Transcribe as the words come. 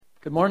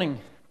Good morning.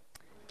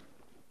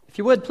 If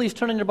you would, please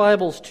turn in your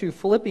Bibles to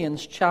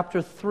Philippians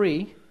chapter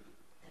 3.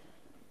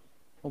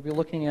 We'll be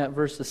looking at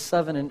verses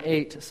 7 and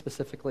 8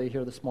 specifically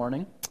here this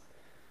morning.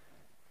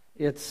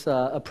 It's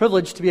a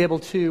privilege to be able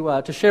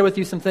to share with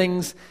you some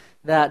things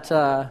that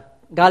God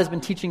has been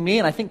teaching me,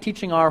 and I think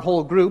teaching our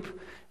whole group.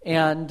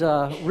 And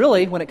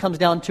really, when it comes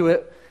down to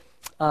it,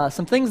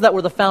 some things that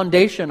were the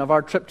foundation of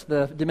our trip to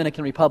the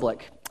Dominican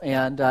Republic.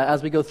 And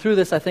as we go through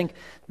this, I think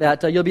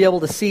that you'll be able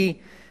to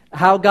see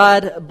how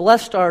God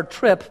blessed our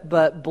trip,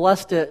 but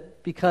blessed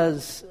it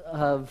because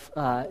of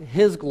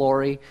His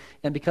glory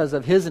and because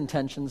of His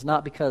intentions,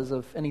 not because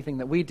of anything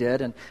that we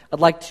did. And I'd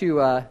like to,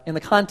 in the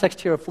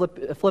context here of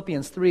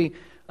Philippians 3,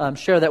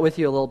 share that with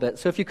you a little bit.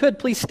 So if you could,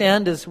 please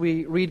stand as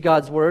we read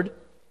God's Word.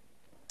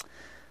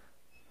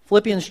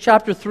 Philippians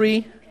chapter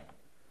 3,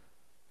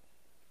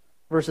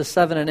 verses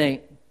 7 and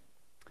 8.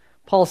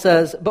 Paul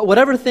says, "But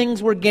whatever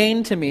things were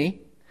gained to me,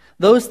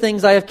 those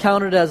things I have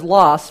counted as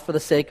loss for the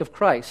sake of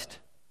Christ.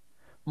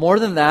 More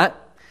than that,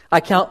 I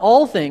count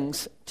all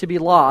things to be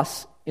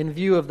loss in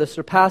view of the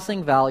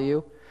surpassing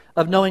value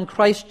of knowing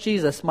Christ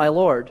Jesus my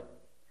Lord,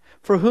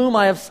 for whom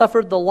I have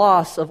suffered the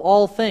loss of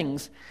all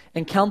things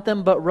and count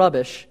them but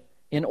rubbish,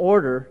 in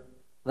order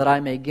that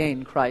I may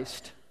gain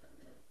Christ."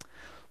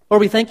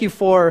 Lord, we thank you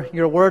for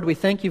your word. We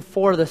thank you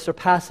for the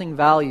surpassing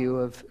value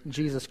of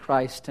Jesus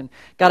Christ. And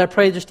God, I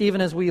pray just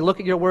even as we look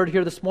at your word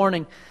here this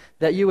morning,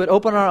 that you would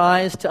open our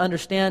eyes to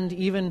understand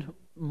even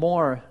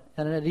more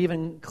and at an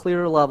even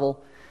clearer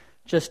level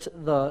just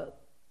the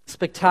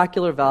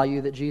spectacular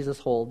value that Jesus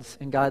holds.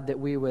 And God, that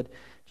we would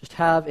just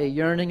have a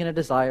yearning and a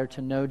desire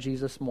to know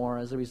Jesus more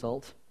as a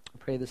result. I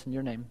pray this in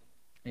your name.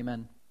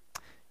 Amen.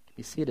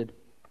 Be seated.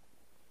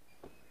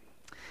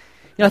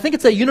 I think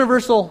it's a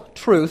universal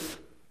truth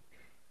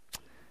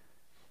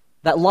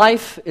that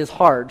life is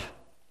hard.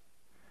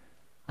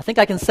 I think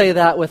I can say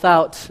that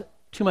without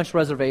too much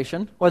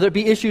reservation, whether it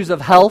be issues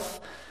of health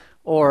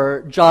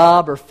or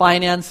job or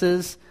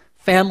finances,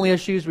 family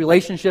issues,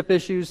 relationship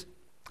issues.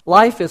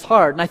 Life is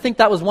hard. And I think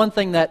that was one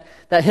thing that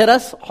hit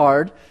us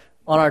hard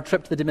on our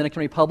trip to the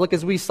Dominican Republic,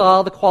 as we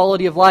saw the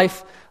quality of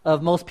life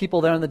of most people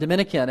there in the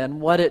Dominican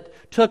and what it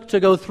took to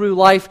go through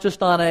life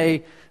just on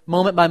a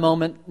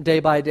moment-by-moment,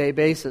 day-by-day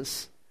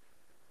basis.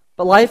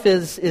 But life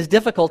is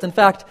difficult. In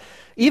fact,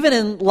 even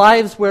in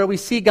lives where we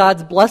see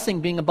God's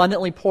blessing being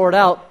abundantly poured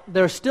out,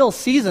 there are still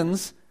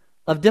seasons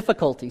of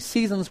difficulty,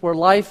 seasons where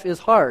life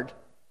is hard.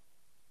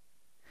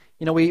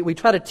 We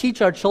try to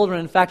teach our children.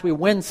 In fact, we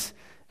wince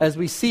as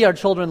we see our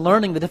children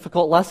learning the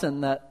difficult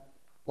lesson that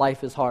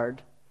life is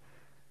hard.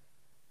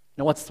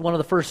 What's one of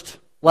the first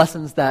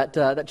lessons that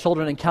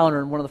children encounter,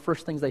 and one of the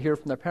first things they hear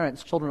from their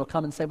parents? Children will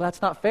come and say, "Well,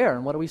 that's not fair."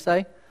 And what do we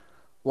say?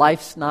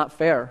 Life's not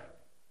fair.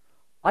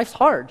 Life's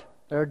hard.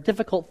 There are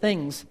difficult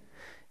things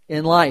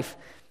in life.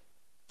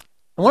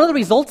 And one of the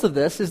results of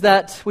this is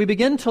that we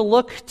begin to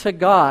look to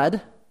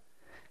God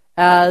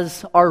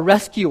as our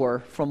rescuer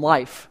from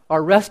life,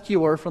 our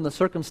rescuer from the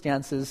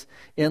circumstances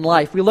in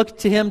life. We look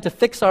to Him to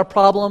fix our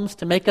problems,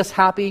 to make us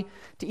happy,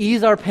 to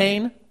ease our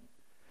pain.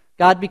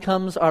 God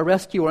becomes our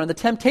rescuer. And the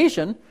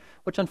temptation,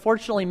 which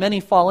unfortunately many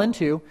fall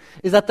into,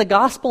 is that the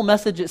gospel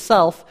message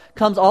itself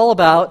comes all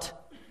about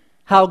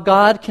how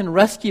God can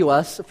rescue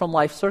us from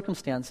life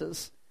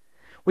circumstances.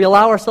 We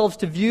allow ourselves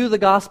to view the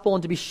gospel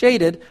and to be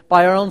shaded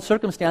by our own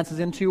circumstances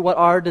into what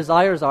our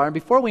desires are. And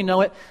before we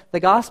know it, the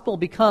gospel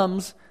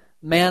becomes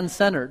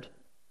man-centered.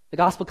 The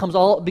gospel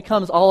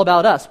becomes all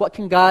about us. What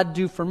can God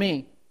do for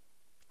me?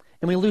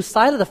 And we lose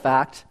sight of the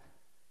fact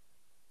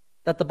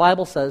that the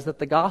Bible says that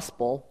the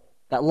gospel,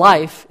 that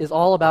life, is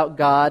all about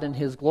God and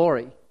His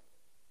glory.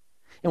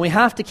 And we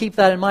have to keep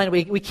that in mind.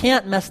 We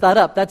can't mess that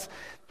up.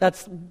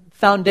 That's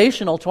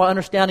foundational to our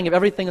understanding of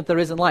everything that there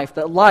is in life,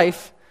 that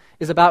life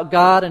is about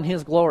God and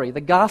His glory. The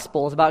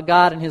gospel is about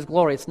God and His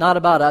glory. It's not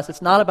about us.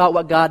 It's not about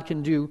what God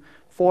can do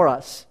for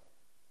us.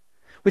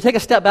 We take a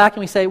step back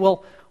and we say,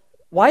 well,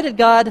 why did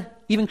God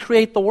even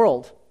create the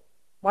world?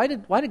 Why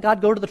did God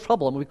go to the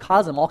trouble? And we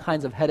cause Him all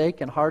kinds of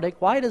headache and heartache.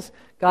 Why does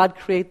God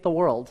create the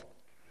world?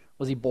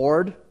 Was He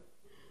bored?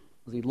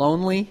 Was He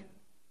lonely?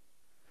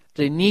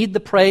 Did He need the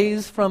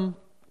praise from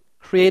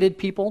created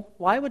people?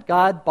 Why would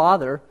God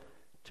bother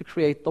to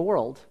create the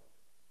world?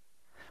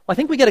 Well, I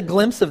think we get a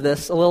glimpse of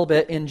this a little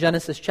bit in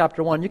Genesis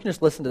chapter 1. You can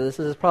just listen to this.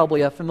 This is probably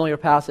a familiar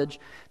passage.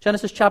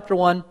 Genesis chapter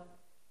 1.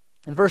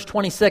 And verse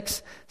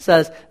 26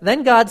 says,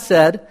 "Then God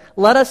said,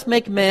 'Let us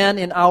make man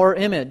in our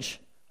image,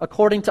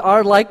 according to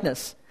our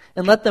likeness,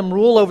 and let them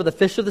rule over the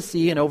fish of the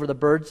sea, and over the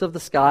birds of the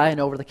sky, and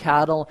over the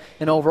cattle,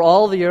 and over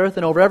all the earth,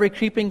 and over every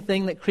creeping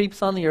thing that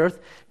creeps on the earth.'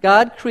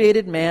 God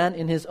created man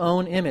in His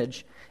own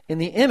image. In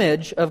the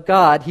image of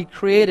God He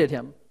created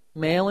him.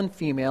 Male and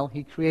female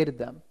He created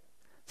them."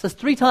 It says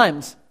 3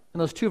 times in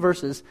those 2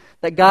 verses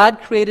that God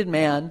created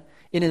man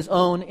in His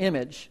own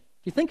image. Do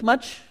you think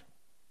much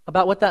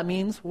about what that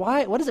means?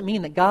 What does it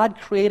mean that God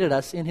created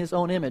us in His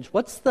own image?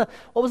 What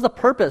was the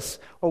purpose,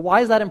 or why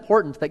is that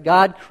important that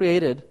God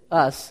created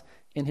us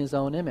in His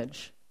own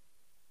image?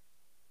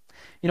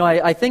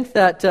 I think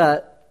that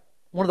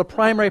one of the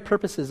primary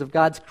purposes of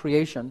God's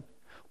creation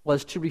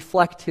was to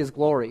reflect His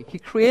glory. He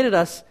created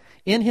us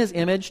in His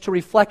image to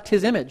reflect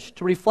His image,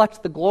 to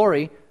reflect the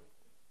glory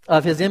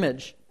of His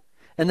image.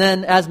 And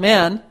then as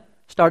man,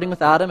 starting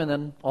with Adam and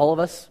then all of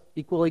us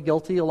equally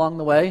guilty along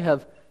the way,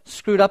 have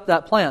screwed up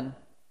that plan,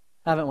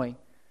 haven't we?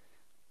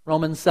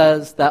 Romans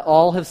says that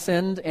all have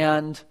sinned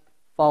and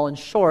fallen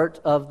short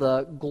of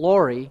the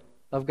glory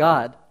of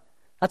God.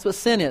 That's what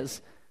sin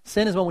is.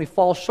 Sin is when we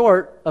fall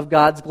short of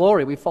God's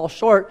glory. We fall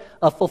short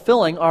of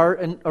fulfilling our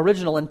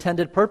original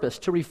intended purpose,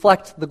 to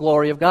reflect the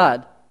glory of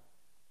God.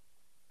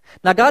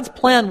 Now, God's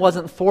plan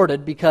wasn't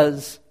thwarted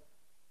because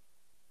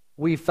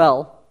we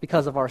fell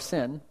because of our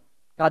sin.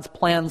 God's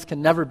plans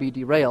can never be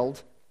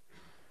derailed.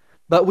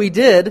 But we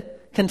did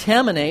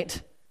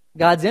contaminate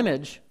God's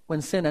image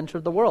when sin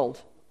entered the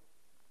world.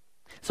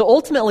 So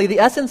ultimately, the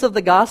essence of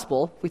the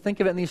gospel, if we think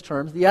of it in these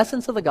terms, the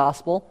essence of the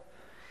gospel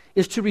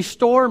is to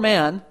restore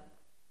man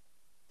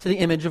to the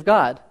image of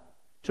God,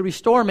 to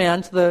restore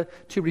man to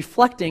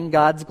reflecting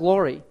God's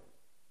glory.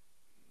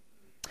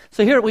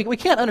 So here, we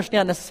can't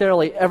understand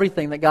necessarily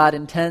everything that God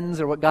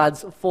intends or what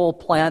God's full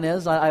plan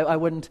is. I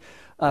wouldn't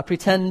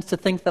pretend to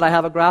think that I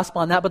have a grasp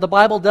on that, but the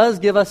Bible does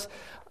give us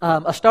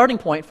a starting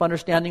point for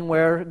understanding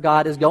where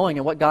God is going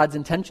and what God's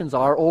intentions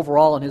are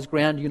overall in His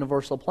grand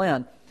universal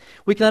plan.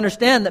 We can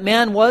understand that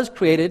man was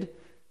created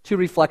to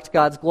reflect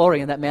God's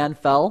glory and that man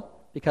fell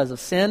because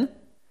of sin,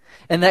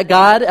 and that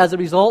God, as a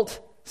result,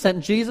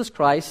 sent Jesus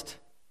Christ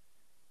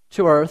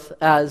to earth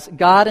as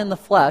God in the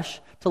flesh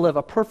to live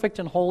a perfect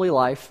and holy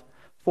life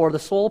for the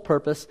sole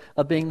purpose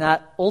of being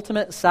that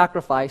ultimate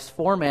sacrifice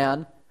for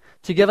man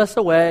to give us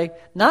a way,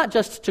 not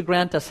just to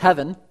grant us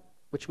heaven,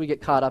 which we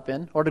get caught up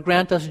in, or to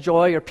grant us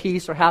joy or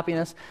peace or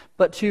happiness,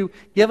 but to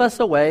give us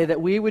a way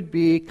that we would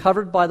be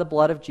covered by the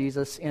blood of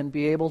Jesus and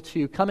be able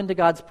to come into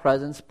God's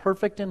presence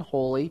perfect and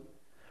holy,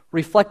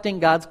 reflecting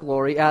God's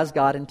glory as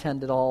God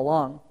intended all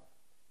along.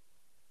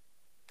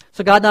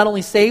 So God not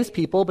only saves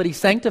people, but He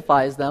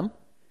sanctifies them.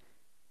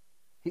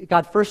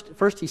 God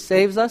first He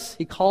saves us.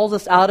 He calls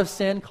us out of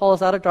sin,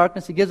 calls us out of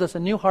darkness. He gives us a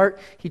new heart.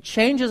 He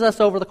changes us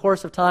over the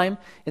course of time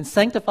in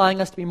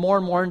sanctifying us to be more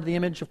and more into the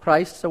image of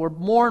Christ. So we're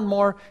more and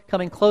more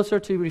coming closer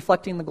to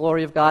reflecting the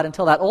glory of God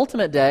until that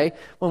ultimate day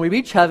when we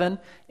reach heaven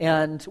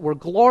and we're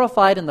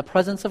glorified in the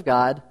presence of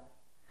God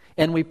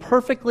and we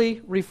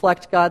perfectly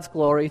reflect God's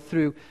glory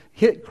through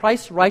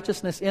Christ's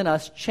righteousness in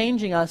us,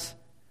 changing us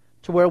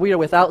to where we are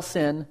without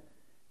sin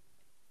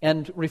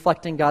and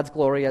reflecting God's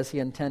glory as He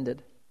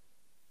intended.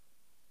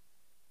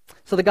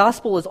 So the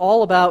gospel is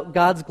all about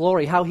God's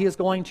glory, how He is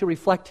going to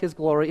reflect His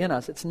glory in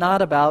us. It's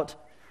not about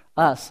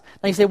us.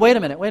 Now you say, wait a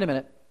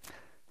minute.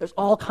 There's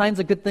all kinds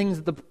of good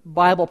things that the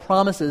Bible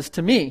promises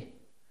to me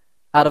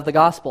out of the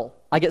gospel.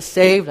 I get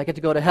saved, I get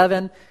to go to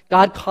heaven.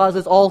 God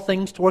causes all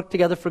things to work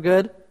together for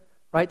good.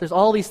 Right? There's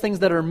all these things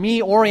that are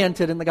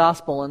me-oriented in the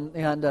gospel,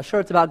 and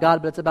sure, it's about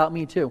God, but it's about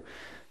me too.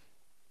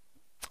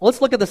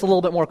 Let's look at this a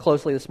little bit more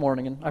closely this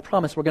morning, and I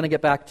promise we're going to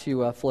get back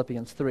to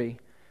Philippians 3.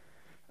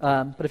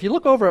 But if you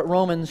look over at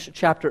Romans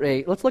chapter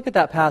 8, let's look at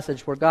that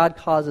passage where God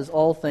causes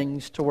all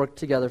things to work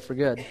together for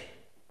good.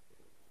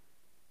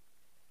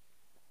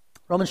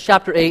 Romans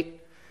chapter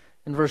 8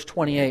 and verse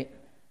 28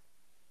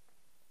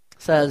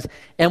 says,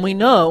 "And we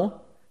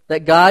know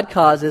that God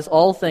causes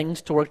all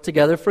things to work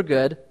together for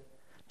good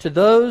to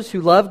those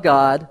who love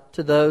God,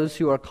 to those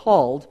who are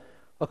called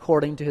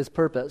according to His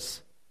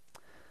purpose."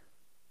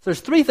 So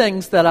there's three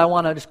things that I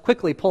want to just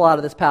quickly pull out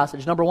of this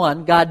passage. Number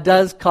one, God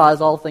does cause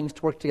all things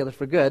to work together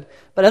for good,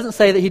 but it doesn't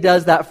say that He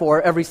does that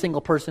for every single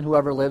person who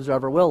ever lives or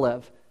ever will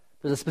live.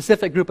 There's a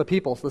specific group of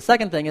people. So the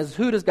second thing is,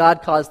 who does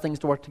God cause things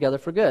to work together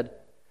for good?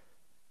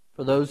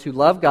 For those who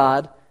love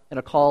God and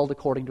are called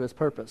according to His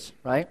purpose,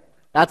 right?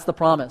 That's the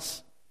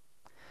promise.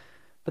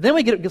 But then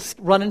we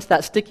run into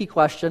that sticky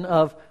question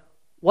of,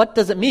 what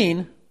does it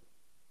mean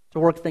to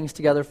work things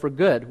together for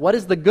good? What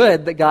is the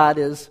good that God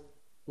is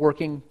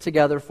working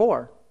together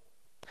for?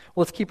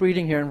 Well, let's keep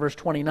reading here in verse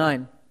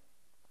 29.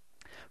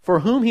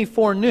 "For whom He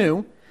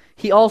foreknew,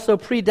 He also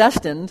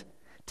predestined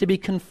to be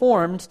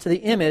conformed to the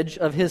image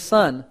of His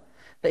Son,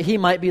 that He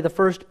might be the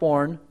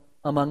firstborn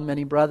among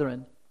many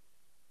brethren."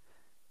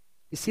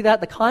 You see that?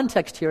 The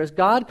context here is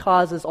God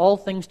causes all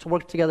things to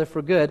work together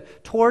for good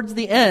towards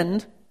the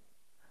end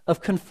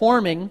of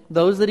conforming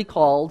those that He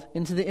called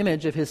into the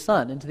image of His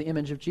Son, into the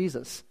image of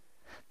Jesus.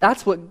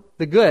 That's what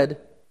the good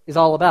is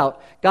all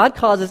about. God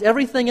causes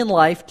everything in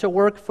life to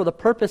work for the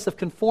purpose of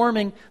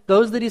conforming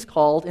those that He's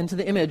called into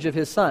the image of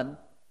His Son.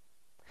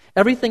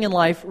 Everything in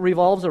life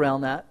revolves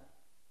around that.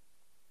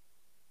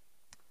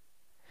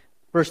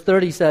 Verse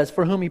 30 says,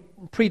 "For whom He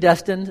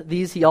predestined,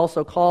 these He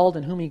also called,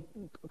 and whom He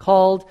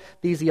called,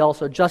 these He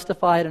also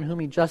justified, and whom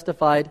He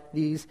justified,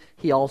 these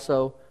He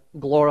also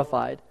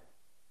glorified."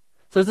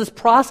 So there's this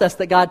process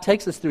that God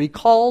takes us through. He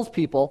calls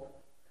people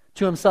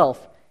to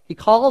Himself. He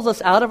calls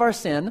us out of our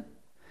sin,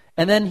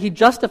 and then He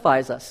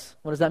justifies us.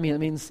 What does that mean? It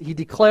means He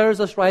declares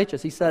us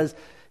righteous. He says,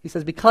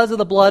 because of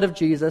the blood of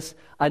Jesus,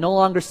 I no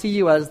longer see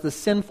you as the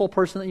sinful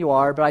person that you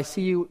are, but I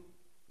see you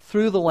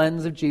through the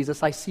lens of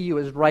Jesus, I see you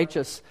as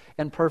righteous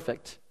and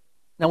perfect.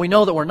 Now we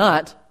know that we're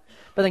not,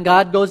 but then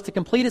God goes to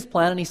complete his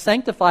plan and he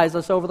sanctifies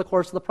us over the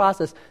course of the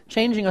process,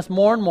 changing us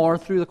more and more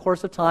through the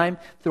course of time,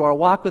 through our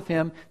walk with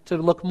him, to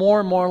look more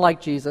and more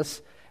like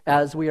Jesus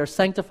as we are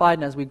sanctified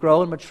and as we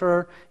grow and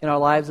mature in our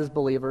lives as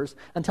believers,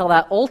 until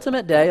that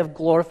ultimate day of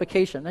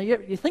glorification. Now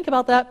you think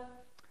about that?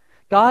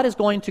 God is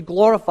going to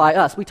glorify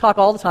us. We talk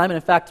all the time, and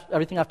in fact,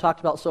 everything I've talked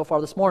about so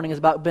far this morning has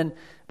been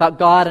about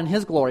God and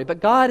his glory. But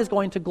God is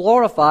going to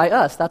glorify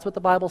us. That's what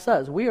the Bible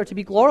says. We are to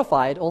be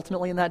glorified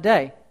ultimately in that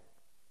day.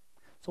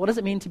 So what does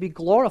it mean to be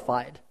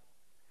glorified?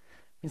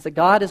 It means that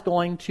God is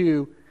going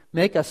to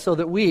make us so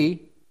that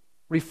we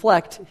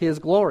reflect his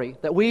glory,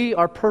 that we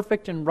are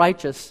perfect and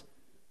righteous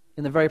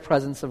in the very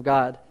presence of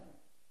God.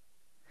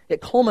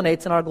 It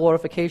culminates in our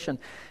glorification.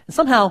 And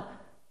somehow,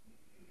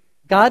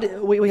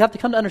 we have to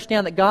come to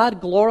understand that God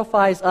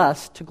glorifies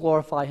us to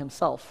glorify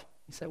himself.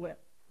 You say, wait,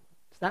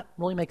 does that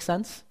really make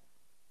sense?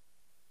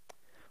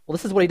 Well,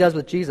 this is what he does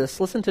with Jesus.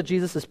 Listen to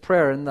Jesus'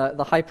 prayer in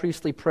the high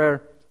priestly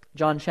prayer,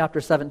 John chapter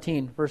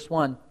 17, verse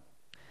 1. It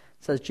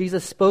says,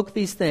 Jesus spoke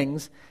these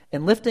things,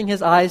 and lifting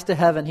his eyes to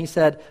heaven, he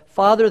said,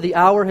 Father, the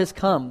hour has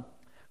come.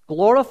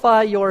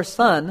 Glorify your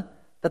Son,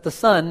 that the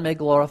Son may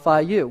glorify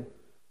you.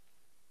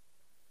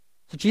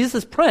 So Jesus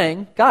is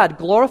praying, God,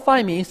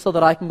 glorify me so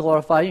that I can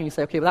glorify you. And you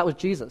say, okay, well, that was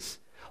Jesus.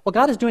 Well,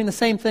 God is doing the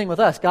same thing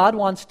with us. God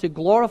wants to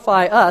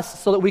glorify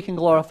us so that we can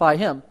glorify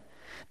him.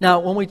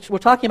 Now, when we're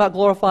talking about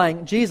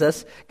glorifying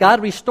Jesus,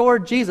 God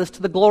restored Jesus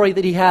to the glory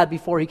that he had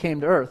before he came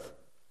to earth,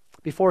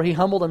 before he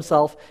humbled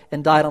himself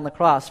and died on the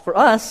cross. For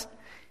us,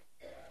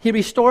 he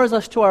restores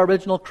us to our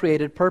original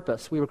created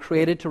purpose. We were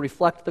created to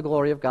reflect the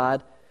glory of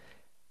God.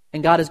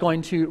 And God is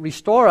going to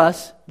restore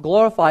us,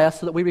 glorify us,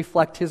 so that we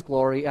reflect his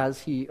glory as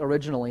he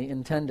originally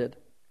intended.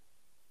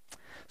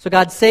 So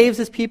God saves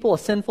his people, a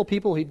sinful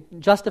people. He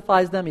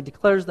justifies them. He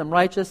declares them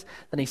righteous.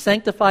 Then he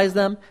sanctifies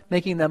them,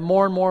 making them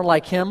more and more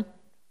like him.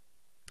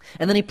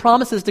 And then he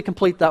promises to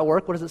complete that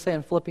work. What does it say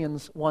in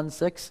Philippians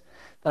 1:6?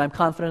 That I'm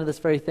confident of this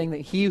very thing, that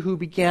he who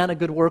began a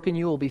good work in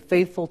you will be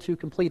faithful to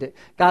complete it.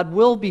 God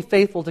will be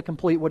faithful to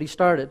complete what he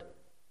started.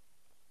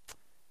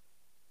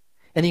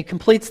 And he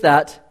completes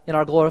that in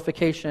our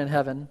glorification in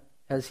heaven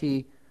as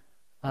he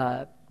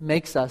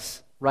makes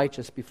us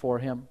righteous before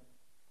him.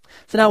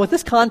 So now with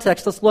this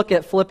context, let's look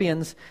at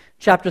Philippians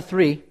chapter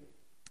 3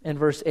 and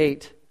verse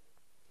 8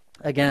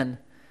 again.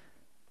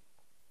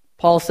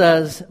 Paul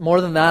says,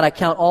 more than that, I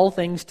count all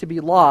things to be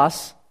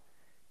loss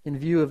in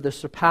view of the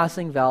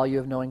surpassing value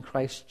of knowing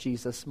Christ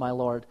Jesus, my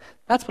Lord.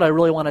 That's what I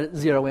really want to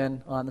zero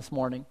in on this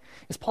morning.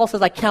 Is Paul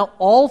says, I count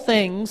all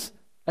things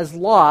as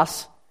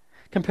loss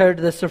compared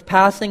to the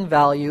surpassing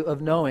value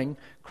of knowing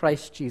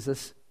Christ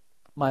Jesus,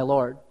 my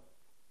Lord.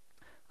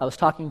 I was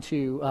talking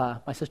to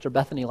my sister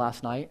Bethany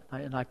last night,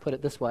 and I put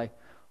it this way.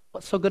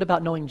 What's so good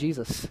about knowing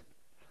Jesus?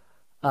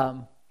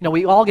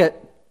 We all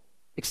get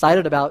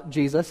excited about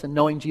Jesus and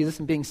knowing Jesus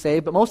and being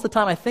saved, but most of the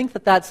time I think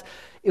that that's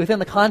within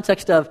the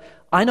context of,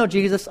 I know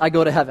Jesus, I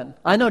go to heaven.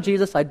 I know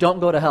Jesus, I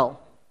don't go to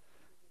hell.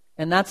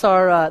 And that's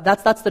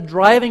that's the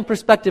driving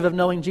perspective of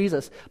knowing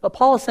Jesus. But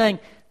Paul is saying,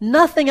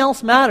 nothing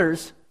else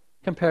matters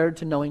compared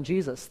to knowing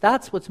Jesus.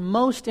 That's what's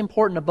most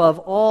important above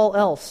all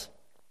else.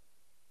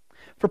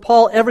 For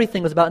Paul,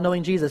 everything was about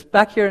knowing Jesus.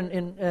 Back here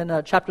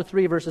in chapter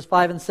 3, verses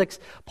 5 and 6,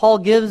 Paul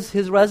gives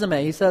his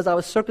resume. He says, I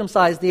was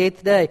circumcised the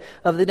 8th day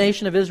of the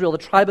nation of Israel, the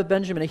tribe of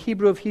Benjamin, a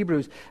Hebrew of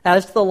Hebrews,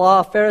 as to the law,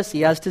 a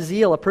Pharisee, as to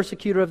zeal, a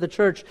persecutor of the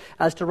church,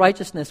 as to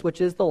righteousness,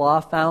 which is the law,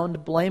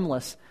 found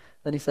blameless.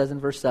 Then he says in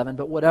verse 7,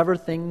 but whatever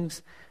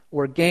things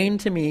were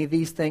gained to me,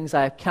 these things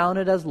I have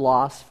counted as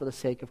loss for the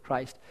sake of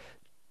Christ.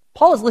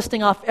 Paul is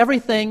listing off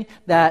everything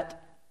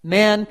that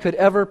man could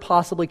ever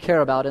possibly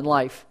care about in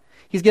life.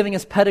 He's giving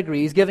his pedigree,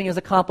 he's giving his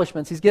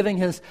accomplishments, he's giving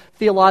his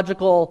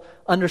theological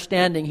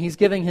understanding, he's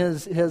giving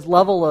his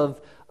level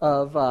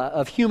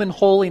of human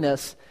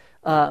holiness.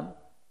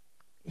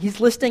 He's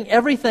listing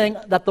everything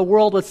that the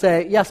world would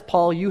say, yes,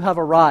 Paul, you have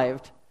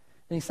arrived.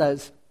 And he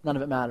says, none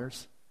of it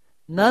matters.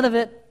 None of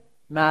it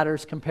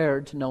matters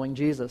compared to knowing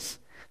Jesus.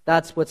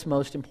 That's what's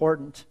most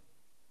important.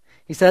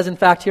 He says, in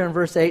fact, here in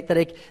verse 8,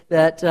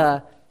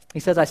 that he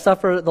says, I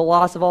suffer the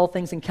loss of all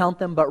things and count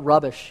them but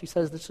rubbish. He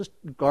says, it's just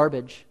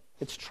garbage.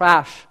 It's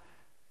trash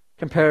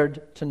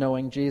compared to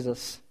knowing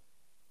Jesus.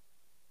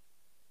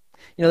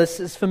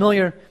 This is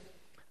familiar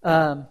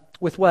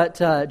with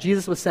what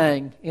Jesus was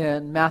saying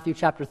in Matthew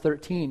chapter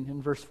 13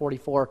 in verse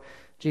 44.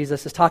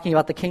 Jesus is talking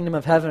about the kingdom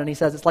of heaven, and he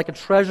says, it's like a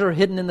treasure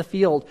hidden in the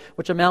field,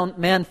 which a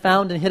man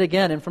found and hid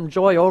again, and from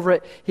joy over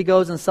it, he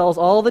goes and sells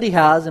all that he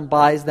has and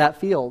buys that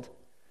field.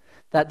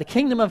 That the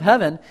kingdom of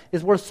heaven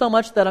is worth so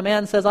much that a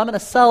man says, I'm going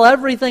to sell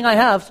everything I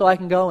have so I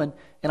can go and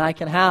I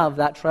can have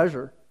that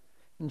treasure.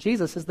 And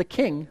Jesus is the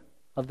king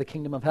of the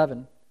kingdom of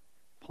heaven.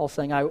 Paul's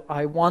saying,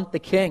 I want the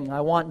king.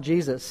 I want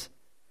Jesus.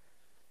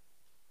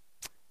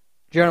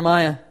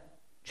 Jeremiah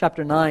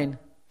chapter 9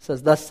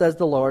 says, thus says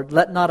the Lord,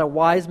 let not a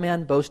wise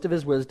man boast of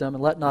his wisdom,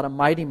 and let not a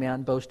mighty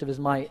man boast of his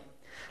might.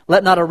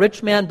 Let not a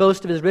rich man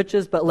boast of his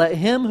riches, but let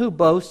him who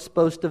boasts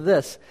boast of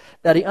this,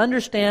 that he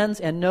understands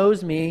and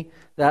knows me,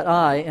 that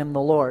I am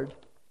the Lord.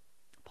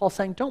 Paul's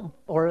saying,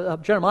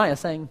 Jeremiah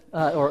saying,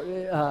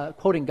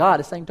 quoting God,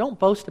 is saying, don't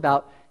boast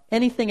about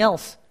anything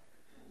else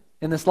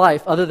in this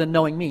life other than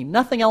knowing me.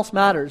 Nothing else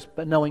matters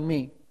but knowing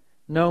me.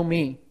 Know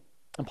me.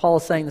 And Paul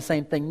is saying the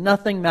same thing.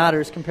 Nothing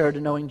matters compared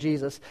to knowing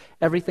Jesus.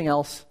 Everything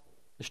else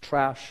is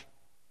trash.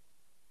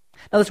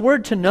 Now this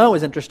word to know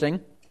is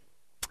interesting.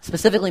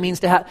 Specifically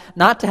means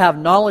not to have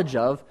knowledge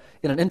of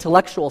in an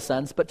intellectual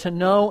sense, but to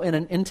know in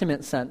an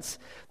intimate sense.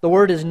 The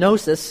word is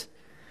gnosis,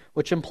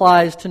 which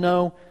implies to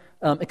know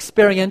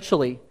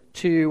experientially,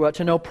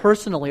 to know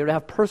personally, or to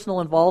have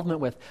personal involvement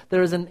with.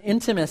 There is an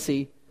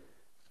intimacy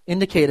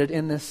indicated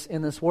in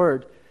this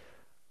word.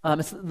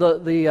 It's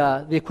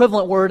the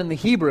equivalent word in the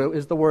Hebrew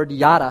is the word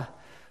yada,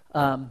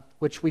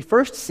 which we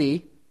first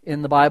see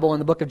in the Bible in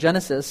the book of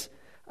Genesis,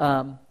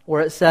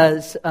 where it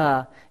says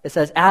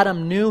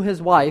Adam knew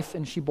his wife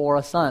and she bore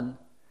a son.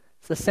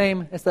 It's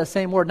the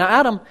same word.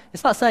 Now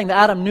it's not saying that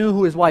Adam knew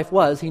who his wife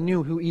was. He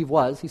knew who Eve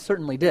was. He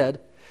certainly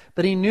did.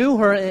 But he knew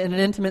her in an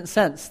intimate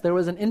sense. There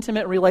was an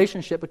intimate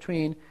relationship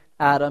between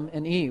Adam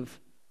and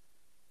Eve.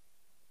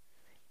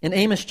 In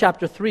Amos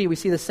chapter 3, we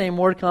see the same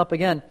word come up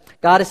again.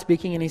 God is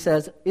speaking and he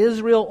says,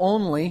 Israel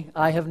only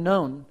I have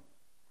known.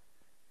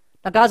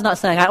 Now God's not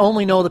saying, I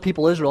only know the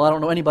people of Israel. I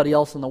don't know anybody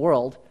else in the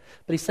world.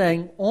 But he's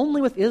saying,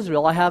 only with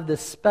Israel I have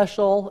this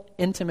special,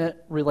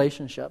 intimate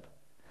relationship.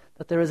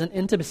 That there is an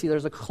intimacy,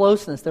 there's a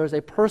closeness, there is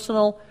a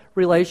personal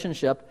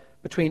relationship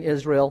between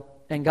Israel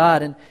and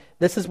God. And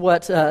this is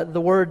what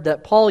the word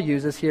that Paul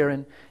uses here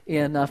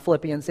in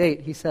Philippians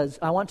 8. He says,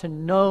 I want to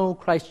know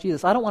Christ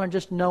Jesus. I don't want to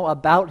just know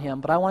about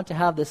him, but I want to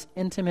have this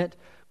intimate,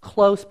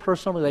 close,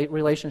 personal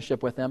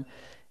relationship with him.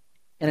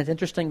 And it's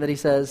interesting that he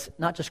says,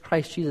 not just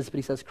Christ Jesus, but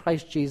he says,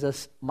 Christ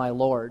Jesus, my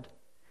Lord.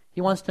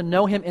 He wants to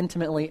know him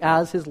intimately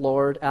as his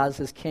Lord, as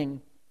his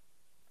King.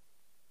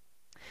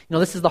 You know,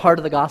 this is the heart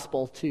of the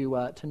gospel,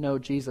 to know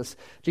Jesus.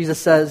 Jesus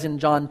says in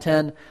John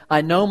 10,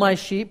 I know my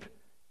sheep,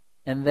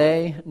 and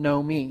they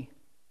know me.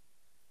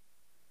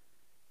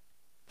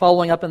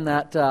 Following up in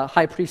that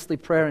high priestly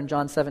prayer in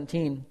John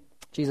 17,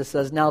 Jesus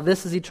says, now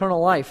this is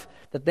eternal life,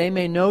 that they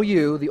may know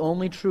you, the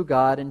only true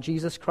God, and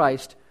Jesus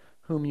Christ,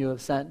 whom you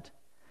have sent.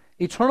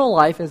 Eternal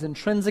life is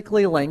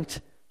intrinsically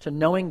linked to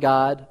knowing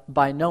God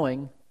by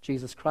knowing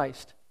Jesus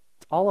Christ.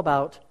 It's all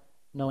about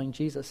knowing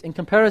Jesus. In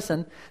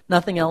comparison,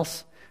 nothing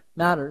else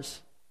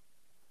matters.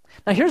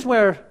 Now here's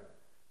where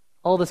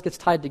all this gets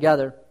tied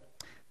together,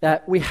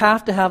 that we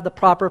have to have the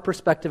proper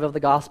perspective of the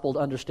gospel to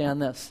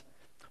understand this.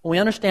 When we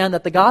understand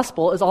that the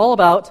gospel is all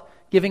about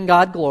giving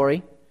God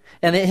glory,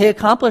 and that he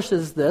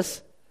accomplishes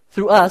this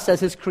through us as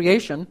his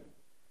creation,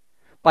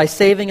 by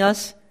saving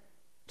us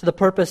to the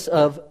purpose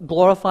of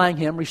glorifying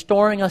him,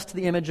 restoring us to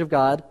the image of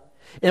God,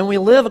 and we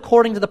live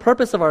according to the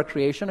purpose of our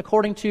creation,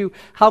 according to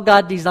how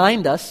God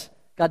designed us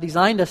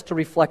to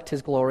reflect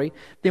his glory,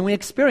 then we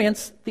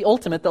experience the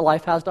ultimate that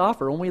life has to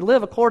offer. When we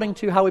live according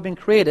to how we've been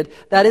created,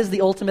 that is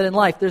the ultimate in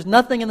life. There's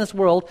nothing in this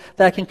world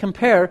that can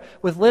compare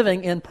with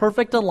living in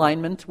perfect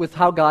alignment with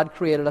how God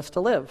created us to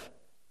live.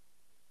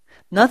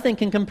 Nothing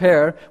can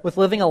compare with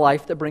living a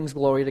life that brings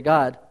glory to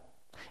God.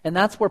 And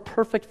that's where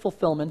perfect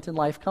fulfillment in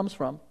life comes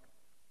from.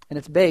 And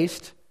it's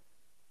based,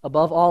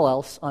 above all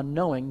else, on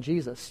knowing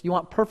Jesus. You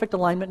want perfect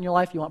alignment in your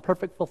life, you want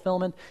perfect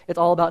fulfillment, it's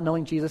all about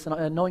knowing Jesus,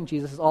 and knowing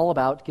Jesus is all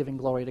about giving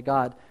glory to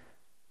God.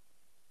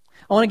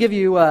 I want to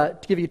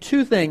give you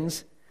two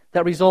things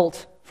that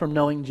result from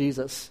knowing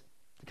Jesus,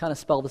 to kind of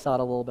spell this out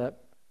a little bit.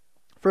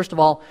 First of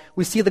all,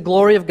 we see the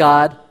glory of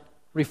God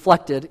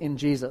reflected in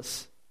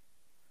Jesus.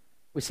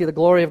 We see the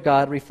glory of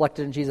God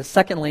reflected in Jesus.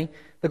 Secondly,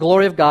 the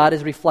glory of God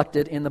is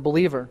reflected in the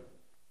believer.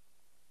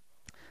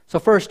 So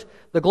first,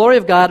 the glory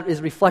of God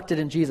is reflected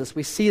in Jesus.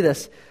 We see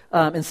this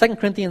in 2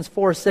 Corinthians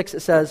 4:6.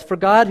 It says, for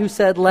God who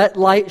said, let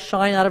light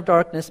shine out of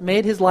darkness,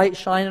 made his light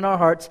shine in our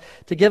hearts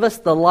to give us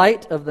the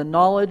light of the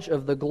knowledge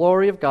of the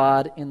glory of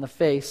God in the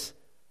face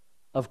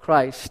of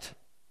Christ.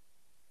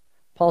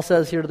 Paul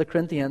says here to the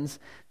Corinthians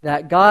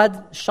that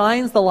God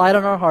shines the light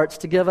on our hearts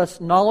to give us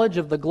knowledge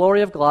of the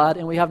glory of God,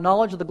 and we have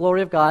knowledge of the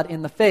glory of God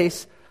in the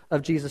face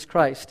of Jesus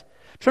Christ.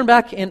 Turn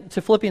back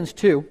to Philippians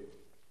 2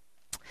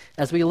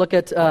 as we look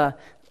at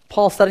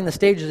Paul setting the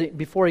stage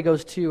before he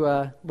goes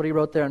to what he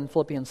wrote there in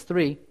Philippians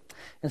 3.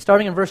 And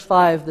starting in verse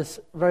 5, this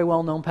very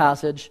well-known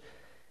passage,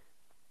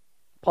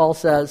 Paul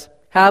says,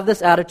 have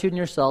this attitude in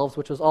yourselves,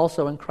 which was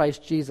also in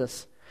Christ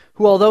Jesus,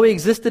 who, although he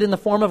existed in the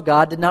form of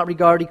God, did not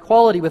regard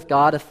equality with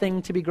God a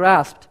thing to be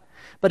grasped.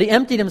 But he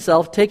emptied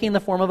himself, taking the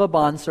form of a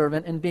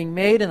bondservant, and being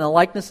made in the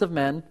likeness of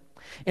men,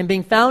 and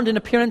being found in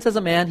appearance as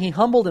a man, he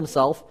humbled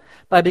himself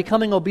by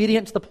becoming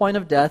obedient to the point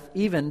of death,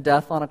 even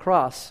death on a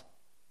cross.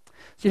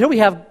 So here we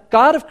have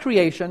God of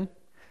creation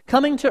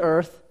coming to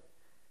earth,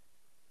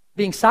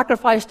 being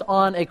sacrificed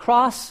on a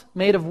cross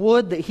made of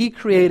wood that he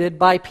created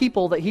by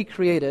people that he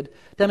created,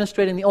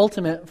 demonstrating the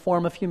ultimate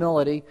form of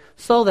humility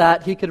so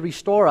that he could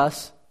restore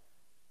us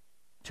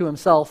to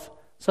himself,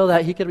 so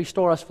that he could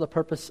restore us for the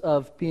purpose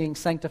of being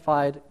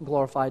sanctified and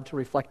glorified to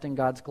reflecting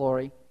God's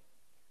glory.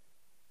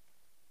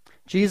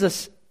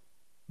 Jesus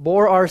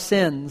bore our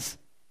sins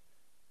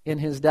in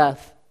his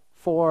death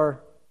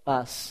for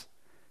us.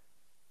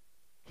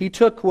 He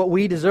took what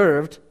we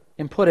deserved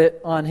and put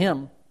it on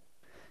him.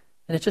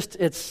 And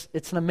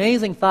it's an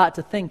amazing thought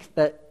to think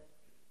that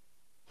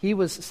he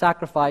was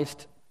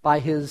sacrificed by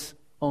his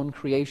own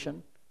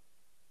creation.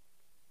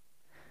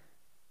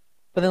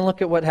 But then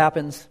look at what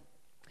happens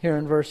here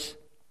in verse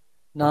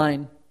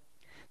 9.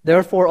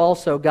 Therefore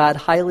also God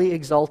highly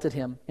exalted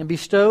him and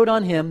bestowed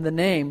on him the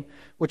name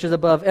which is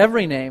above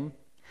every name,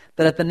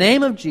 that at the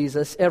name of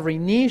Jesus every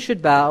knee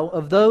should bow,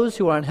 of those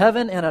who are in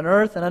heaven and on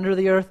earth and under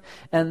the earth,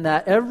 and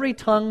that every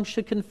tongue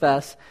should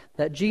confess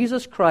that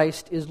Jesus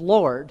Christ is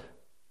Lord,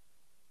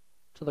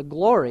 to the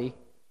glory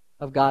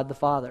of God the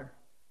Father.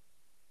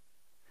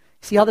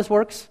 See how this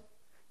works?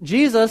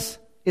 Jesus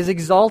is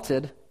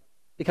exalted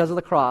because of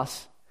the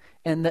cross,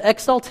 and the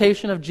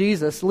exaltation of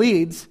Jesus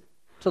leads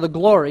to the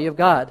glory of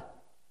God.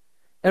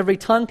 Every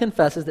tongue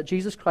confesses that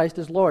Jesus Christ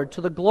is Lord,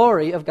 to the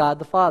glory of God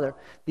the Father.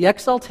 The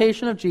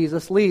exaltation of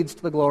Jesus leads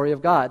to the glory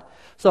of God.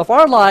 So if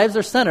our lives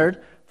are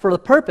centered for the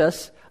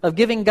purpose of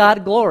giving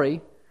God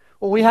glory,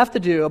 what we have to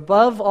do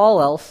above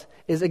all else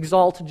is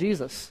exalt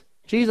Jesus.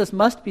 Jesus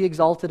must be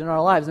exalted in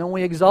our lives. And when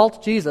we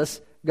exalt Jesus,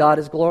 God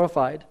is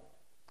glorified.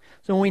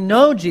 So when we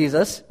know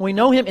Jesus, when we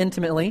know him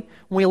intimately,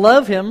 when we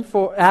love him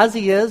for as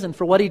he is and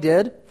for what he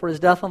did, for his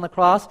death on the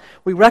cross,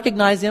 we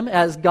recognize him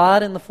as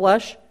God in the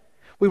flesh.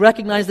 We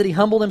recognize that he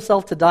humbled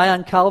himself to die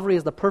on Calvary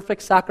as the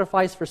perfect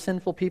sacrifice for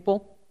sinful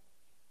people.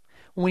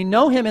 When we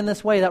know him in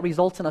this way, that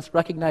results in us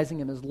recognizing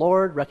him as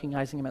Lord,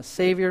 recognizing him as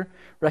Savior,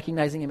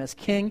 recognizing him as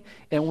King.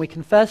 And when we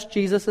confess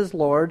Jesus as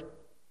Lord,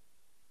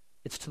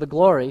 it's to the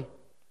glory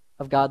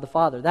of God the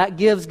Father. That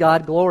gives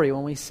God glory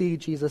when we see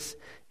Jesus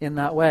in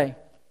that way.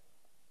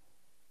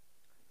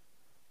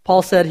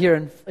 Paul said here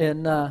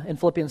in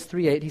Philippians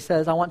 3:8, he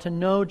says, I want to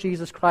know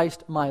Jesus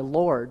Christ, my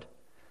Lord.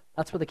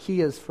 That's where the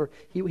key is.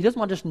 He doesn't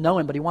want to just know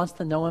him, but he wants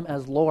to know him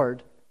as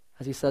Lord,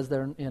 as he says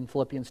there in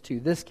Philippians 2.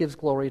 This gives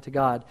glory to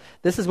God.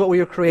 This is what we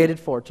were created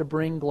for, to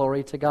bring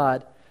glory to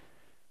God.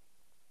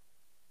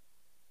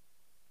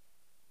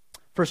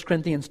 1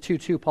 Corinthians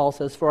 2:2, Paul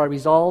says, For I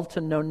resolved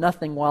to know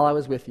nothing while I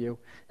was with you,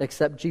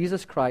 except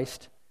Jesus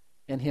Christ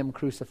and him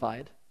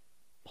crucified.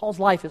 Paul's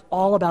life is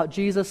all about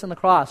Jesus and the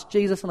cross,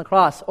 Jesus and the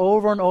cross,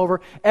 over and over.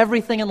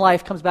 Everything in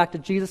life comes back to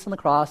Jesus and the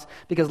cross,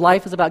 because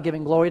life is about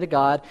giving glory to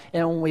God.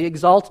 And when we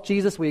exalt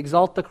Jesus, we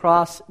exalt the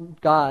cross,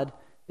 God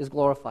is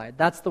glorified.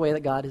 That's the way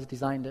that God has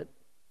designed it.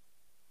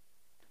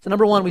 So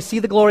number one, we see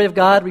the glory of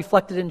God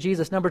reflected in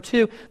Jesus. Number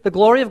two, the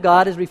glory of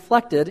God is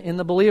reflected in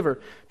the believer.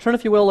 Turn,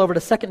 if you will, over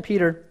to 2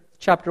 Peter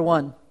chapter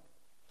 1.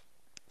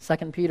 2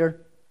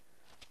 Peter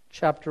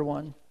chapter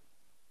 1.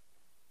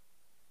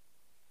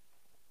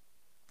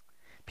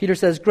 Peter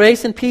says,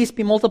 Grace and peace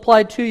be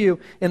multiplied to you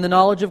in the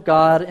knowledge of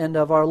God and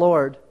of our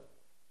Lord,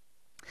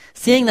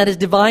 seeing that his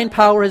divine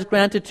power has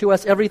granted to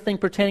us everything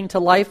pertaining to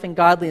life and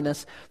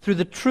godliness through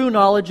the true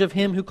knowledge of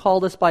him who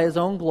called us by his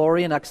own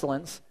glory and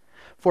excellence.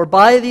 For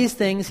by these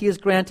things he has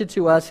granted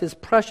to us his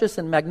precious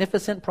and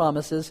magnificent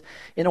promises,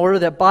 in order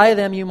that by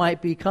them you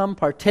might become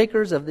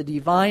partakers of the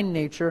divine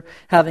nature,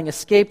 having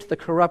escaped the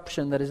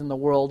corruption that is in the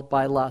world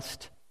by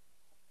lust.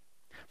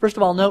 First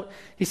of all, note,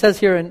 he says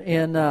here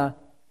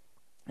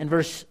in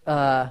verse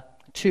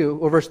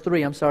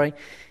 3,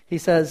 he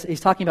says, he's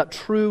talking about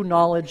true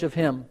knowledge of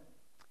him.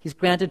 He's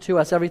granted to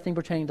us everything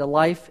pertaining to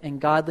life and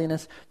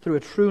godliness through a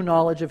true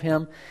knowledge of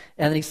him.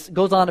 And he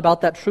goes on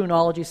about that true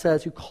knowledge, he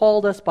says, who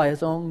called us by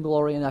his own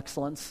glory and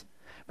excellence.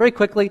 Very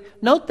quickly,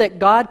 note that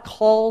God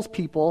calls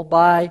people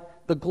by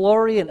the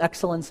glory and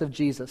excellence of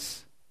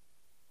Jesus.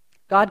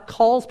 God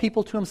calls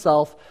people to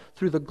himself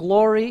through the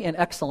glory and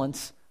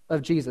excellence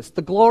of Jesus.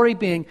 The glory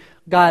being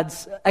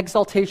God's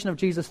exaltation of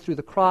Jesus through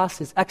the cross,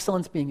 his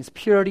excellence being his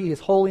purity, his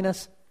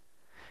holiness.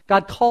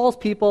 God calls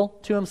people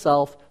to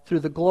himself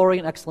through the glory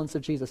and excellence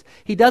of Jesus.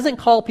 He doesn't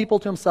call people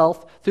to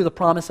himself through the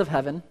promise of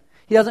heaven.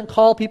 He doesn't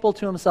call people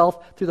to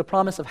himself through the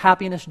promise of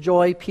happiness,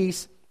 joy,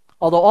 peace.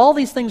 Although all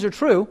these things are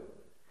true,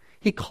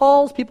 he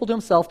calls people to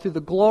himself through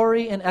the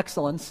glory and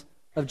excellence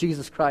of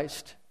Jesus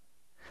Christ.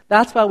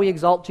 That's why we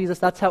exalt Jesus.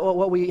 That's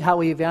how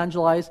we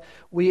evangelize.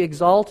 We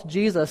exalt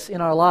Jesus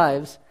in our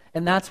lives,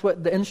 and that's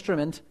what the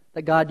instrument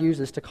that God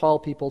uses to call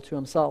people to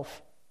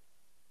himself.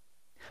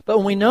 But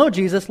when we know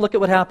Jesus, look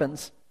at what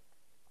happens.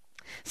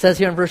 It says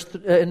here in verse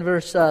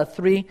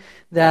 3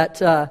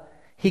 that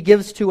he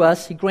grants to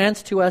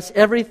us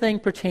everything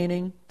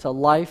pertaining to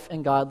life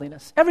and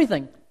godliness.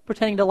 Everything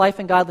pertaining to life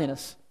and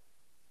godliness.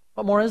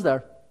 What more is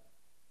there?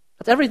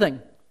 That's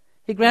everything.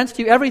 He grants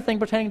to you everything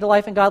pertaining to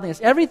life and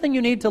godliness. Everything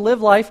you need to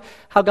live life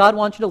how God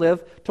wants you to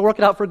live, to work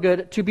it out for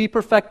good, to be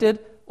perfected,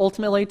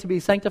 ultimately to be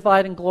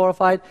sanctified and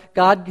glorified.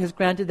 God has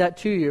granted that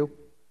to you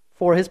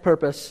for his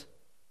purpose.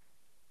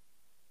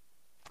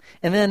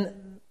 And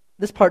then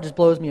this part just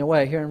blows me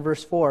away here in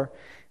verse 4.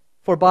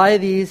 For by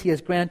these he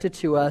has granted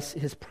to us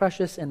his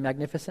precious and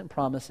magnificent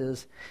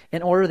promises,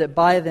 in order that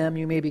by them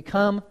you may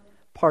become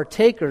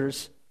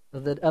partakers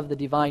of the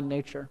divine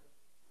nature.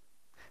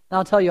 Now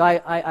I'll tell you,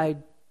 I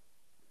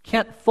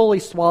can't fully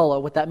swallow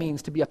what that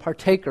means to be a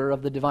partaker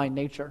of the divine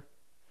nature.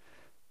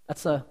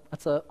 That's an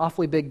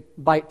awfully big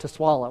bite to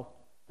swallow,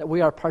 that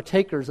we are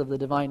partakers of the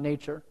divine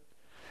nature.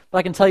 But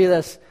I can tell you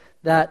this,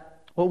 that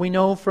what we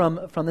know from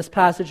this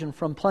passage and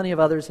from plenty of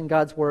others in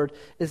God's Word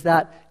is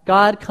that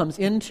God comes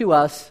into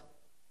us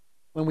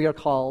when we are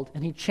called,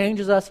 and He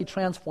changes us, He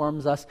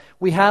transforms us.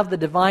 We have the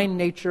divine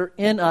nature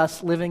in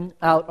us living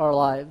out our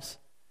lives.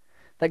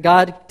 That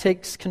God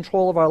takes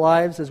control of our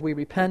lives as we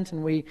repent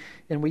and we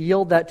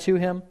yield that to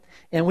Him.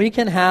 And we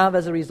can have,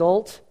 as a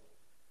result,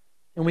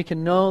 and we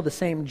can know the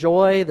same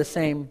joy, the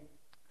same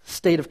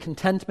state of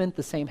contentment,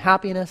 the same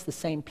happiness, the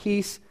same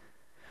peace.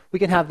 We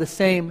can have the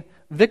same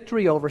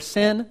victory over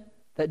sin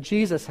that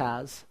Jesus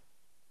has,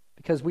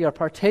 because we are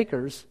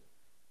partakers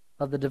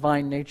of the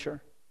divine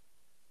nature.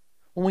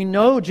 When we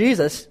know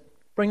Jesus,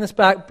 bring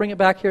it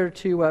back here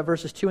to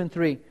verses 2 and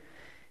 3.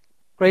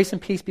 Grace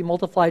and peace be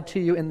multiplied to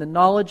you in the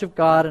knowledge of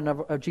God and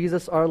of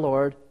Jesus our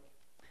Lord.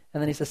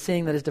 And then he says,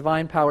 seeing that His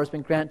divine power has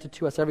been granted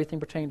to us everything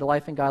pertaining to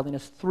life and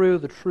godliness through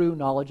the true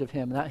knowledge of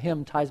Him. And that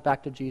Him ties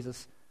back to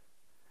Jesus.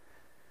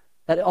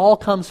 That it all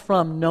comes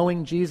from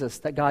knowing Jesus,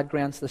 that God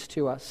grants this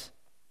to us.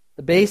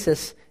 The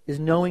basis is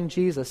knowing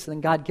Jesus, and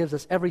then God gives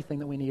us everything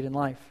that we need in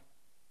life.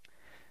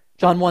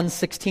 John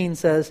 1:16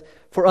 says,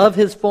 for of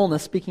His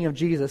fullness, speaking of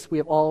Jesus, we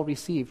have all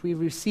received. We've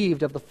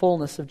received of the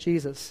fullness of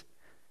Jesus.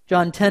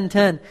 John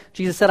 10:10,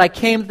 Jesus said, I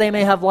came that they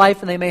may have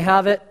life and they may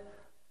have it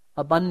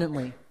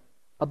abundantly.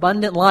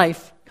 Abundant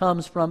life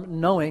comes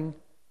from knowing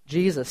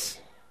Jesus.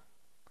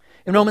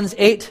 In Romans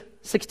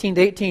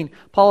 8:16-18,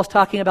 Paul is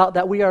talking about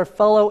that we are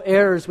fellow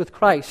heirs with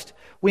Christ.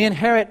 We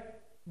inherit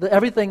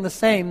everything the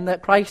same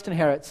that Christ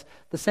inherits.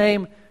 The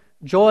same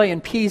joy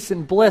and peace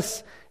and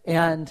bliss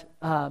and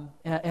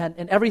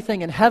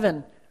everything in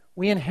heaven.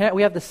 We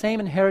have the same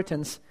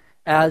inheritance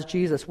as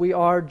Jesus. We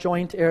are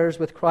joint heirs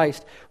with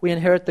Christ. We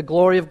inherit the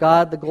glory of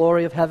God, the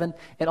glory of heaven,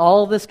 and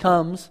all of this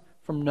comes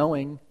from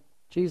knowing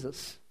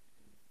Jesus.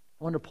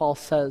 I wonder, Paul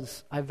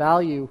says, I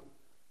value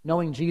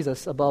knowing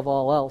Jesus above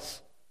all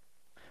else.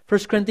 1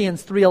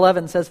 Corinthians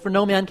 3:11 says, for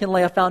no man can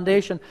lay a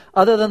foundation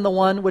other than the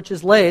one which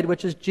is laid,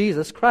 which is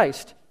Jesus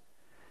Christ.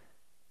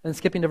 And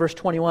skipping to verse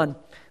 21.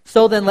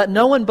 So then let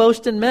no one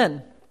boast in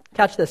men.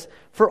 Catch this.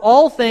 For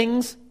all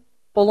things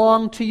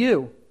belong to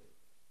you.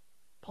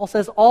 Paul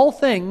says all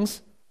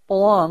things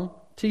belong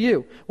to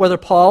you. Whether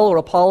Paul or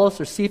Apollos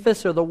or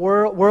Cephas or the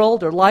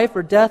world or life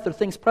or death or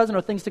things present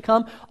or things to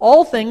come,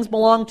 all things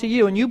belong to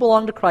you, and you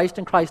belong to Christ,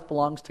 and Christ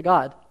belongs to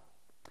God.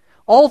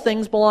 All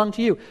things belong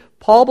to you.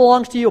 Paul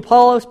belongs to you,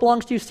 Apollos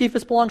belongs to you,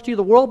 Cephas belongs to you,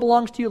 the world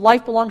belongs to you,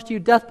 life belongs to you,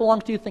 death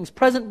belongs to you, things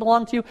present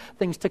belong to you,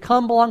 things to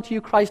come belong to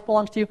you, Christ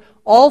belongs to you.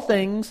 All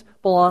things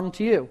belong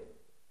to you.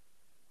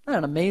 Isn't that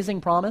an amazing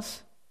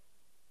promise?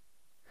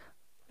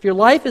 If your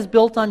life is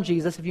built on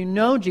Jesus, if you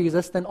know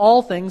Jesus, then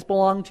all things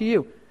belong to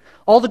you.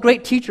 All the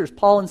great teachers,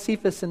 Paul and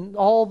Cephas and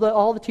all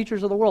the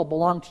teachers of the world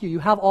belong to you. You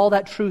have all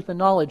that truth and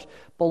knowledge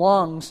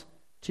belongs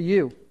to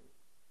you.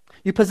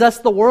 You possess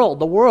the world.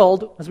 The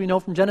world, as we know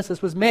from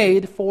Genesis, was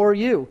made for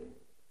you.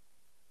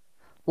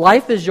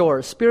 Life is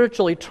yours.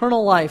 Spiritual,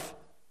 eternal life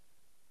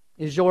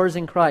is yours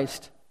in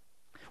Christ.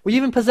 We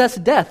even possess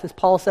death, as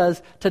Paul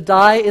says, to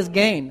die is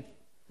gain.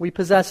 We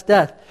possess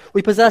death.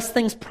 We possess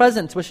things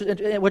present,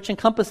 which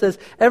encompasses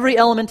every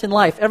element in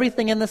life,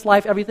 everything in this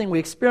life, everything we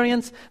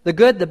experience, the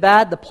good, the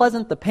bad, the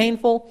pleasant, the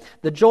painful,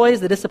 the joys,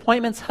 the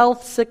disappointments,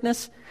 health,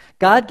 sickness.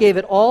 God gave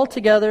it all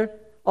together,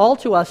 all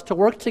to us to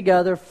work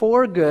together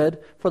for good,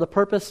 for the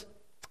purpose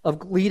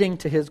of leading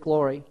to His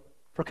glory,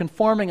 for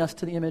conforming us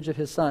to the image of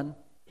His Son.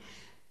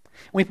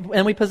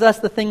 And we possess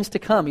the things to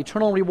come,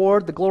 eternal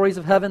reward, the glories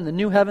of heaven, the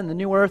new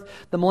earth,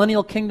 the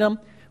millennial kingdom.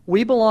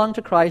 We belong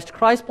to Christ,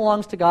 Christ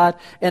belongs to God,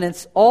 and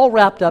it's all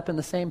wrapped up in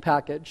the same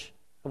package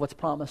of what's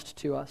promised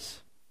to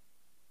us.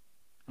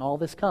 And all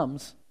this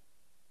comes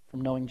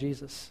from knowing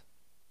Jesus.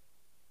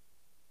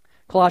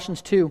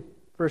 Colossians 2,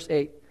 verse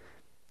 8.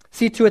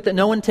 See to it that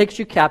no one takes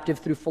you captive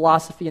through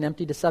philosophy and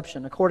empty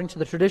deception, according to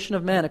the tradition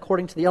of men,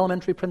 according to the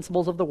elementary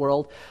principles of the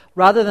world,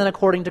 rather than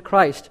according to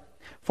Christ.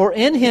 For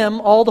in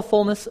Him all the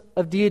fullness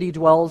of deity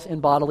dwells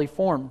in bodily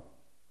form.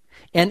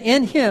 And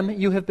in Him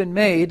you have been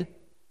made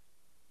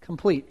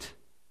complete.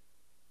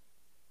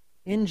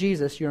 In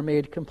Jesus you are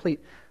made complete.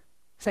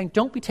 Saying,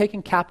 don't be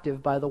taken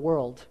captive by the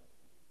world.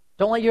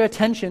 Don't let your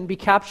attention be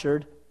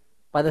captured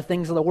by the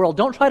things of the world.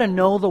 Don't try to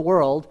know the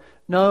world.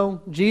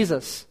 Know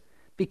Jesus.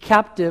 Be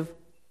captivated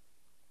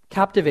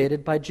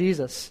by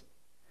Jesus.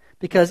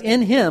 Because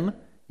in Him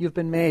you've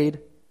been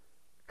made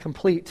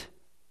complete.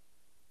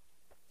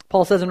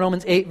 Paul says in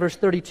Romans 8, verse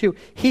 32,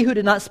 He who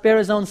did not spare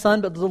His own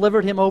Son, but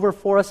delivered Him over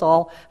for us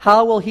all,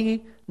 how will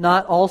He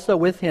not also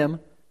with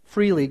Him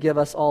freely give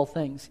us all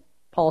things?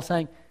 Paul is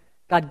saying,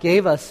 God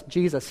gave us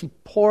Jesus. He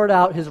poured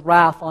out His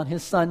wrath on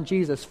His Son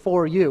Jesus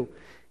for you.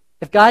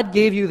 If God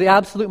gave you the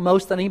absolute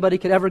most that anybody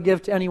could ever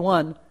give to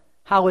anyone,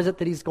 how is it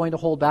that He's going to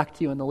hold back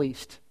to you in the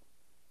least?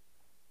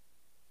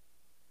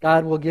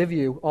 God will give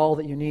you all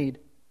that you need.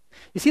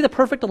 You see the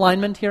perfect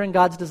alignment here in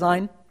God's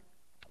design?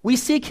 We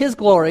seek His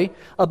glory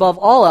above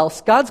all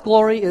else. God's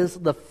glory is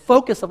the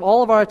focus of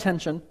all of our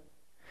attention,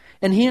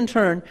 and He in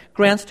turn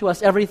grants to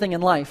us everything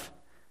in life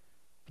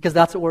because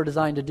that's what we're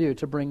designed to do,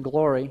 to bring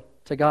glory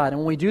to God. And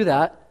when we do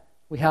that,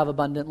 we have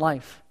abundant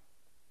life.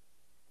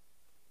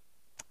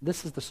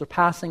 This is the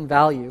surpassing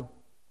value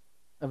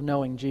of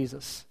knowing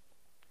Jesus.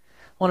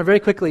 I want to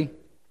very quickly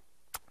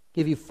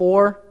give you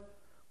 4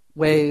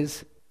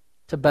 ways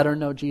to better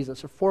know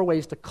Jesus, or 4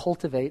 ways to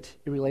cultivate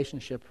your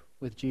relationship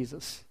with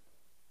Jesus.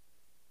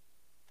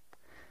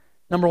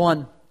 Number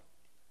 1,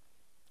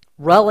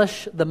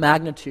 relish the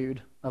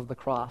magnitude of the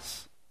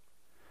cross.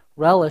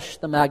 Relish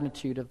the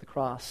magnitude of the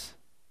cross.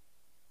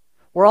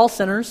 We're all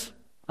sinners.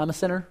 I'm a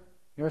sinner.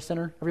 You're a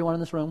sinner. Everyone in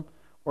this room.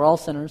 We're all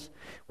sinners.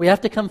 We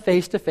have to come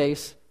face to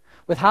face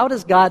with how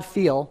does God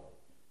feel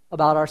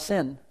about our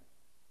sin.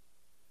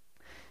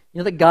 You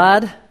know that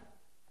God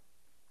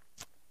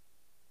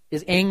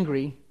is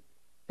angry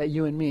at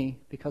you and me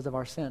because of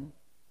our sin.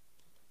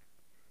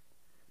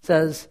 It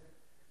says,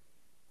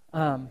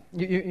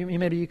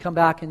 maybe you come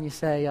back and you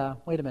say,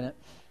 wait a minute.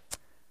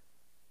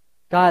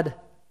 God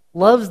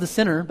loves the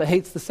sinner but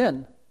hates the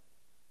sin.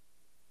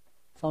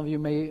 Some of you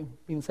may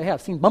even say, hey,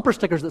 I've seen bumper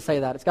stickers that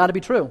say that. It's got to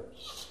be true.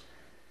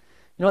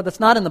 You know what? That's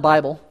not in the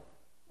Bible.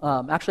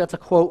 Actually, that's a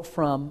quote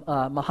from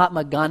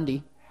Mahatma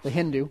Gandhi, the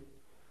Hindu.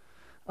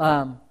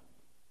 Psalm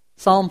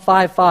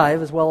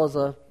 5:5, as well as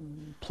a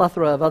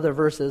plethora of other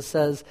verses,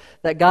 says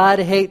that God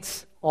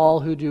hates all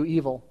who do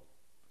evil.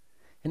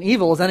 And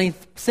evil is any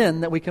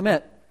sin that we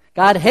commit.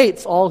 God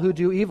hates all who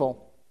do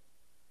evil.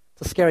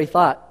 It's a scary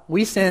thought.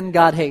 We sin,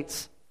 God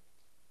hates.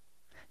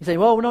 You say,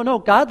 well, no,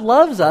 God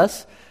loves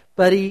us,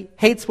 but He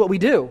hates what we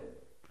do.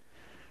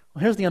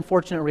 Well, here's the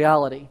unfortunate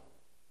reality.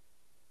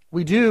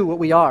 We do what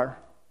we are.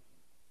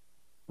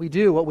 We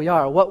do what we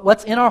are.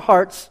 What's in our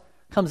hearts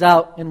comes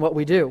out in what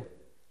we do.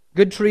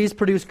 Good trees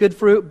produce good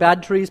fruit.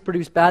 Bad trees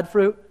produce bad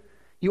fruit.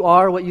 You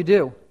are what you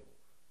do.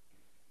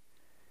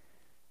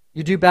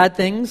 You do bad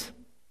things.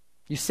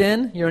 You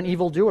sin. You're an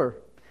evildoer.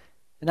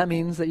 And that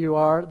means that you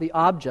are the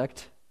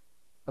object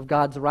of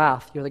God's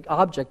wrath. You're the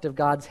object of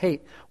God's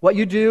hate. What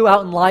you do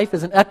out in life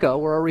is an echo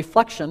or a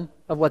reflection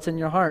of what's in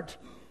your heart.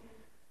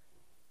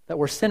 That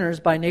we're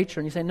sinners by nature.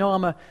 And you say, no,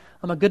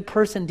 I'm a good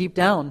person deep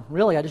down.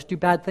 Really, I just do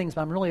bad things,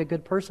 but I'm really a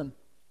good person.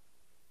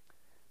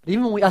 But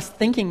even us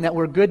thinking that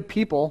we're good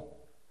people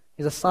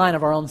is a sign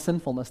of our own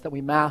sinfulness, that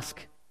we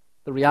mask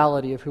the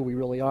reality of who we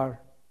really are.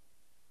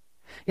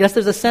 Yes,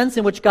 there's a sense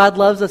in which God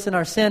loves us in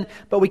our sin,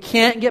 but we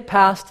can't get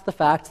past the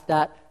fact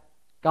that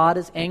God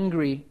is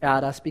angry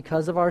at us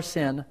because of our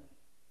sin.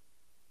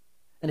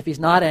 And if He's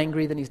not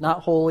angry, then He's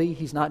not holy,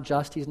 He's not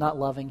just, He's not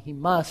loving. He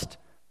must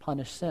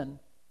punish sin.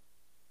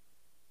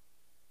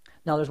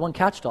 Now, there's one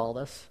catch to all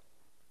this,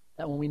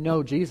 that when we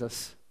know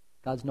Jesus,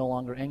 God's no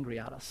longer angry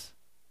at us.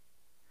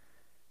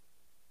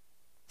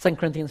 2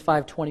 Corinthians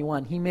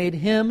 5:21, He made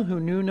Him who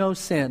knew no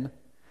sin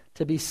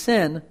to be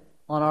sin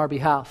on our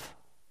behalf.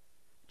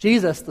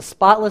 Jesus, the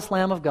spotless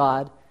Lamb of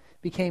God,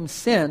 became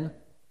sin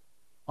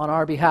on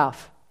our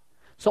behalf.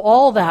 So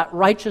all that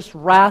righteous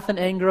wrath and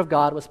anger of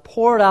God was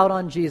poured out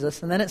on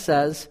Jesus. And then it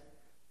says,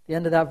 the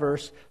end of that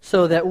verse,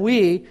 so that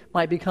we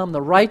might become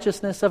the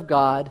righteousness of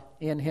God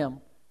in Him.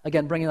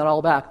 Again, bringing that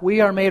all back.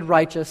 We are made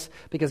righteous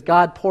because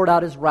God poured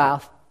out His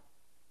wrath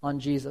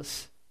on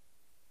Jesus.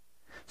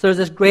 So there's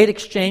this great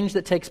exchange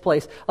that takes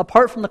place.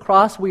 Apart from the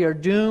cross, we are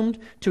doomed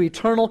to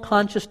eternal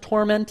conscious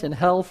torment in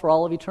hell for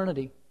all of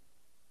eternity.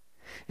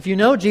 If you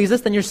know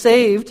Jesus, then you're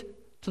saved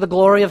to the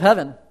glory of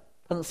heaven.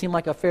 Doesn't seem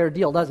like a fair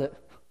deal, does it?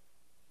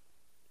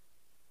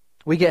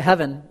 We get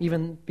heaven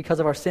even because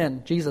of our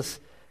sin. Jesus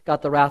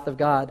got the wrath of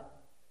God.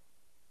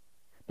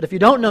 But if you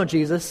don't know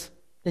Jesus,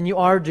 then you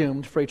are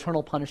doomed for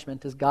eternal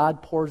punishment as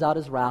God pours out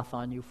His wrath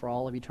on you for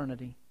all of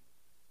eternity.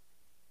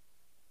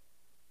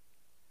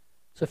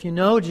 So if you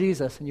know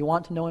Jesus and you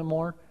want to know Him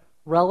more,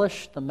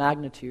 relish the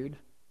magnitude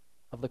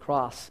of the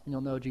cross and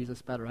you'll know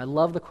Jesus better. I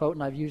love the quote,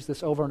 and I've used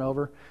this over and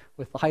over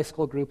with the high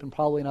school group and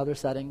probably in other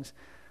settings.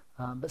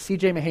 But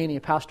C.J. Mahaney,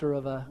 a pastor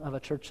of a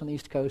church on the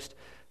East Coast,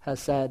 has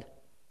said,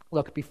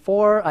 look,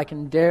 before I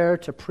can dare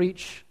to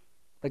preach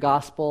the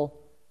gospel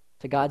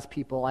to God's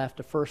people, I have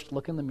to first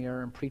look in the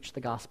mirror and preach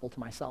the gospel to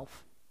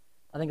myself.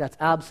 I think that's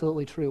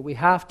absolutely true. We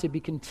have to be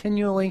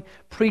continually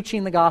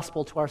preaching the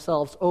gospel to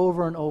ourselves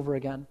over and over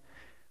again.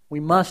 We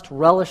must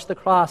relish the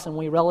cross, and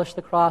when we relish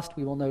the cross,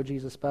 we will know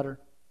Jesus better.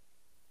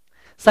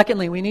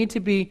 Secondly, we need to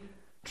be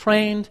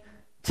trained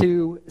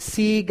to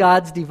see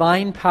God's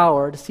divine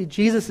power, to see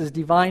Jesus'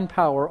 divine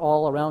power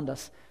all around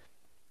us.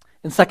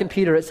 In 2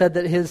 Peter, it said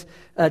that His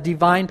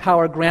divine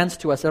power grants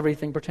to us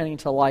everything pertaining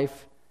to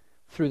life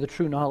through the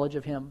true knowledge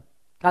of Him.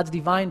 God's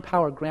divine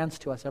power grants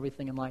to us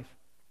everything in life.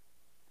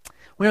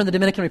 We were in the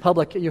Dominican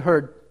Republic. You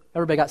heard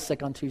everybody got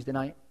sick on Tuesday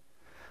night.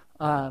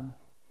 And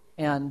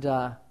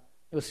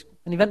it was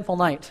an eventful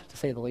night, to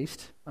say the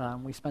least.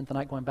 We spent the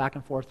night going back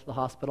and forth to the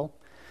hospital.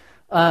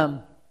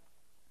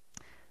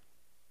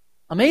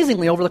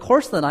 Amazingly, over the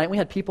course of the night, we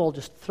had people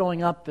just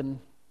throwing up and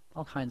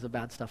all kinds of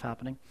bad stuff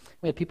happening.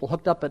 We had people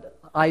hooked up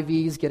at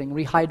IVs, getting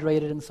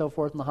rehydrated and so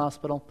forth in the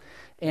hospital.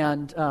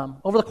 And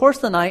over the course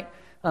of the night,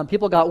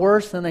 people got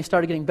worse, and then they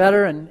started getting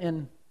better.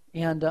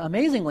 And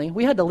amazingly,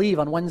 we had to leave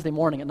on Wednesday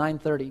morning at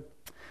 9:30.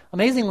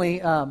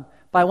 Amazingly,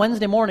 by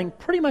Wednesday morning,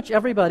 pretty much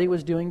everybody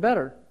was doing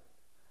better.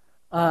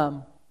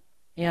 And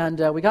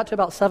we got to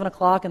about 7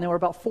 o'clock, and there were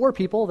about 4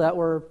 people that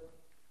were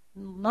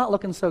not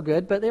looking so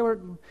good, but they were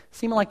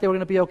seeming like they were going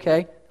to be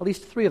okay, at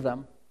least 3 of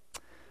them.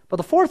 But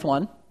the 4th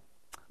one,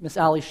 Miss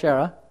Ali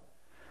Shara,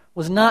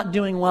 was not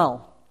doing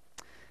well.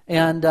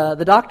 And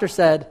the doctor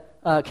said,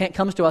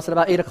 comes to us at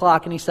about 8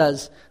 o'clock, and he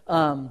says,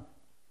 Ali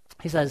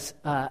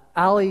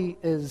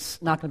is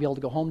not going to be able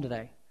to go home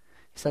today.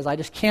 He says, I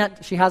just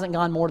can't, she hasn't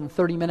gone more than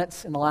 30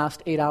 minutes in the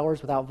last 8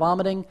 hours without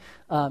vomiting.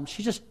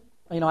 She just,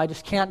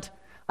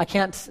 I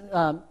can't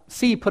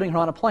see putting her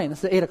on a plane. This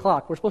is at 8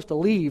 o'clock. We're supposed to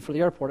leave for the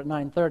airport at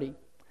 9:30.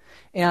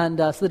 And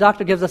so the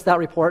doctor gives us that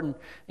report,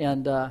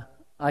 and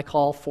I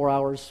call 4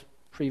 hours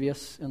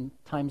previous in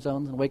time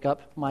zones and wake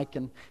up Mike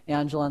and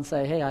Angela and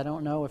say, hey, I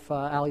don't know if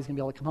Allie's going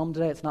to be able to come home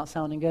today. It's not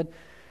sounding good.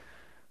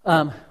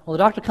 Well, the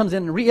doctor comes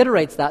in and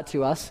reiterates that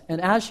to us,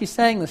 and as she's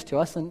saying this to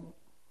us, and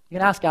you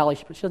can ask Allie,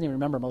 she doesn't even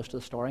remember most of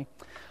the story,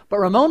 but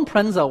Ramon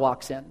Prenzo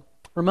walks in.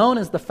 Ramon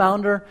is the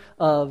founder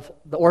of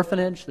the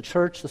orphanage, the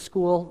church, the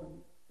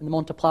school in the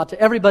Monte Plata.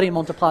 Everybody in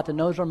Monte Plata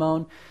knows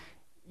Ramon.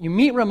 You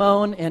meet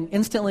Ramon, and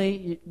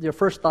instantly your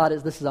first thought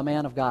is, this is a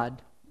man of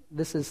God.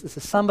 This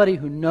is somebody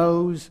who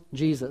knows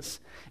Jesus.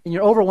 And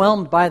you're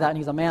overwhelmed by that, and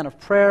he's a man of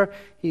prayer.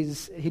 He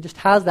just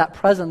has that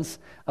presence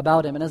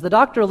about him. And as the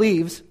doctor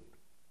leaves,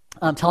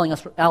 telling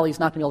us Allie's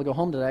not going to be able to go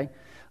home today,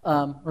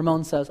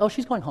 Ramon says, oh,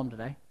 she's going home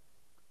today.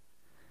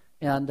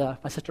 And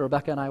my sister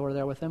Rebecca and I were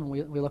there with him, and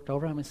we looked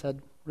over him and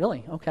said,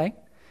 really? Okay.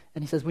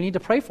 And he says, we need to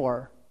pray for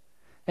her.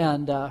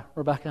 And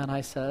Rebecca and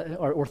I said,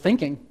 or we're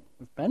thinking,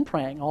 we've been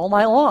praying all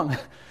night long.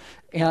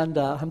 And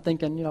I'm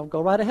thinking,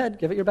 go right ahead,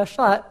 give it your best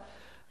shot.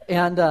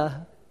 And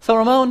so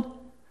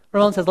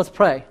Ramon says, let's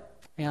pray.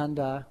 And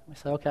we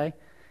said, okay.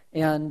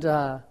 And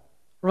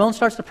Ramon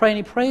starts to pray, and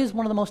he prays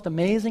one of the most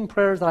amazing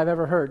prayers that I've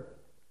ever heard.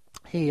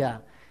 He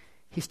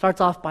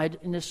starts off by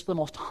in just the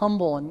most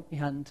humble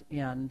and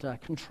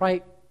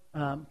contrite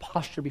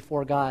posture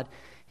before God.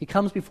 He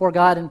comes before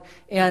God,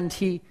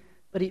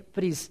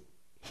 but he's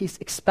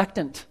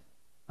expectant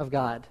of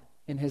God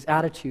in his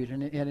attitude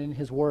and in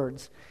his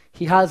words.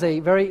 He has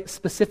a very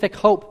specific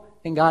hope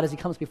in God as he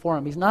comes before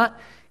him. He's not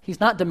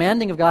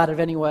demanding of God in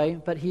any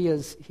way, but he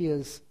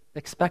is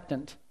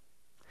expectant.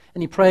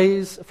 And he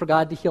prays for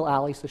God to heal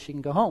Allie so she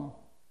can go home.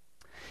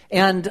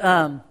 And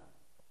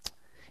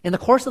in the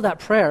course of that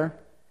prayer,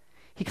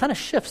 he kind of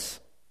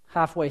shifts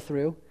halfway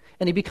through,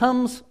 and he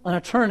becomes an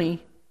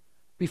attorney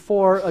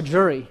before a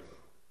jury.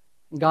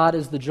 God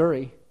is the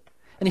jury.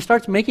 And he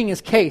starts making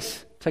his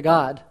case to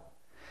God.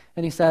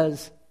 And he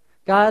says,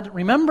 God,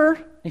 remember,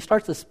 and he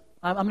starts this,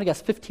 I'm going to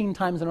guess 15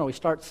 times in a row, he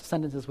starts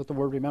sentences with the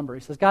word remember.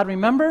 He says, God,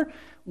 remember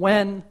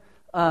when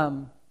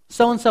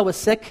so-and-so was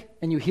sick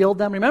and you healed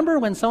them? Remember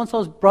when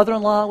so-and-so's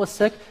brother-in-law was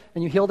sick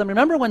and you healed them?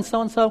 Remember when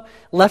so-and-so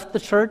left the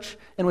church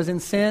and was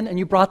in sin and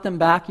you brought them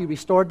back, you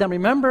restored them?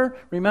 Remember,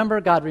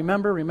 God,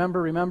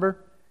 remember.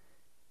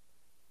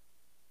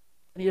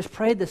 And he just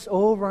prayed this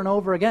over and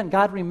over again.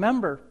 God,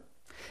 remember.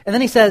 And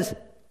then he says,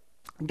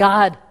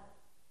 God,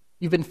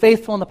 you've been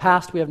faithful in the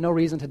past. We have no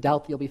reason to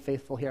doubt that you'll be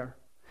faithful here.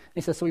 And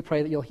he says, so we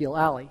pray that you'll heal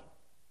Allie.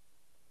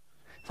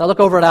 So I look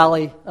over at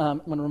Allie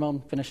when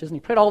Ramon finishes, and he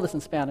prayed all this in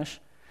Spanish.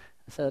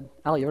 I said,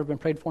 Allie, you ever been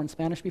prayed for in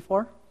Spanish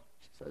before?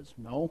 She says,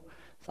 no.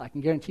 So I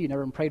can guarantee you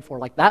never been prayed for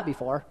like that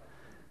before.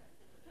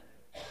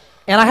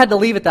 And I had to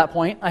leave at that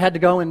point. I had to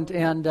go and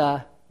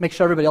make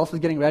sure everybody else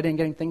was getting ready and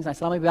getting things. And I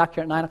said, I'll be back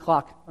here at 9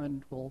 o'clock,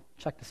 and we'll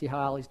check to see how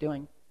Allie's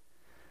doing.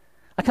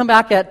 I come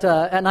back at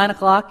 9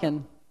 o'clock,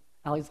 and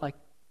Allie's like,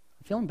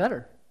 I'm feeling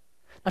better.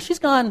 Now, she's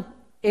gone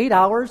 8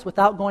 hours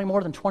without going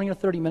more than 20 or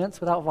 30 minutes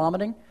without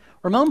vomiting.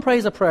 Ramon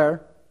prays a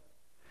prayer,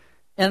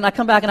 and I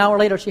come back an hour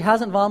later. She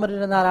hasn't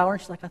vomited in that hour,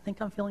 and she's like, I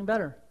think I'm feeling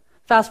better.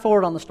 Fast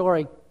forward on the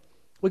story.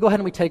 We go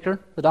ahead and we take her.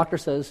 The doctor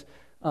says,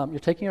 you're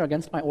taking her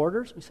against my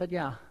orders? We said,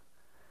 yeah.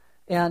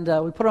 And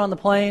we put her on the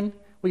plane.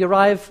 We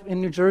arrive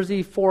in New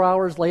Jersey 4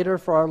 hours later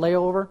for our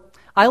layover.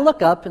 I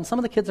look up, and some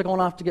of the kids are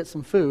going off to get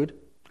some food,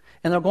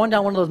 and they're going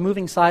down one of those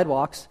moving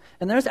sidewalks,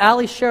 and there's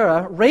Ali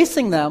Shara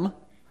racing them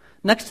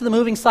next to the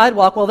moving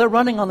sidewalk while they're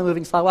running on the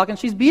moving sidewalk, and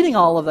she's beating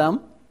all of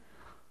them,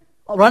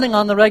 running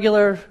on the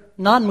regular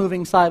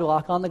non-moving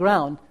sidewalk on the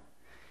ground.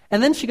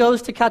 And then she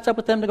goes to catch up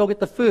with them to go get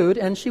the food,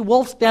 and she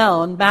wolfs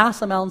down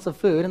mass amounts of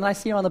food, and I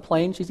see her on the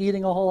plane. She's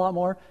eating a whole lot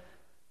more.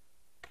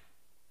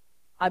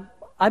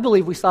 I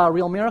believe we saw a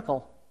real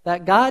miracle,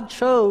 that God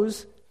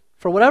chose,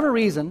 for whatever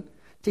reason,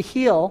 to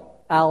heal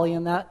Allie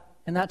in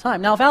that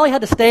time. Now, if Allie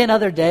had to stay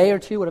another day or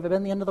two, would it have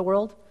been the end of the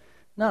world?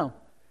 No.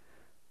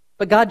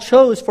 But God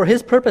chose for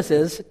his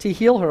purposes to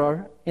heal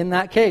her in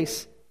that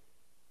case.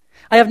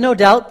 I have no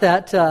doubt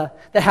that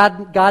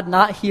had God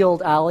not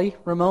healed Allie,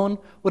 Ramon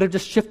would have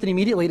just shifted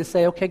immediately to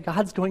say, okay,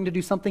 God's going to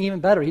do something even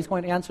better. He's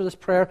going to answer this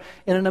prayer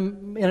in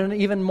an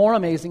even more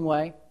amazing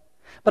way.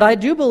 But I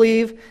do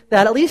believe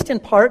that, at least in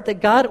part,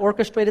 that God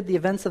orchestrated the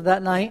events of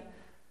that night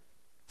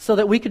so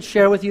that we could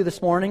share with you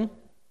this morning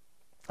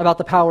about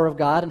the power of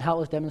God and how it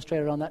was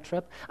demonstrated on that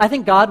trip. I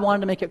think God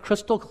wanted to make it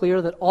crystal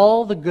clear that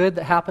all the good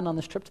that happened on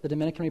this trip to the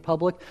Dominican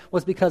Republic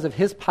was because of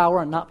His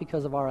power and not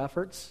because of our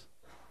efforts.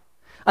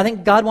 I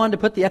think God wanted to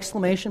put the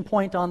exclamation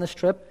point on this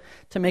trip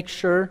to make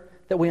sure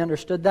that we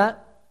understood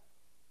that.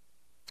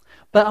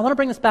 But I want to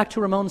bring this back to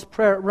Ramon's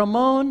prayer.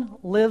 Ramon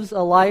lives a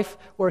life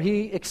where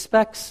he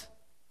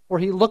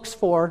looks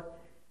for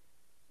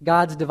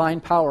God's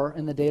divine power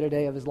in the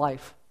day-to-day of his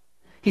life.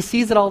 He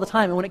sees it all the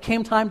time. And when it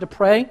came time to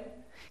pray,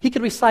 he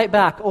could recite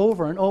back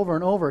over and over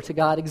and over to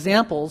God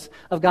examples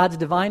of God's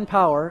divine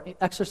power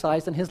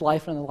exercised in his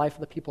life and in the life of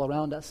the people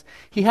around us.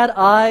 He had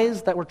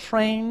eyes that were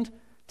trained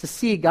to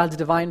see God's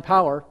divine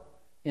power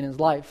in his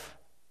life.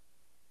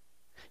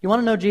 You want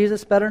to know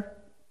Jesus better?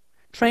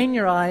 Train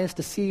your eyes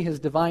to see His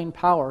divine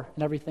power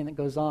in everything that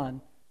goes on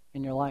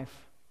in your life.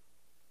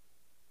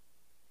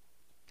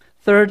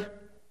 Third,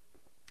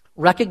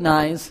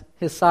 recognize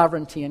His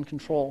sovereignty and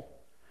control.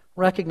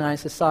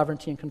 Recognize His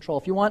sovereignty and control.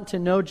 If you want to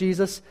know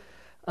Jesus,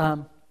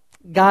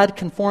 God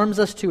conforms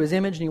us to His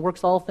image, and He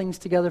works all things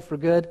together for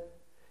good.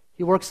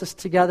 He works us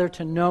together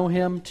to know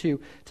Him, to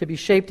be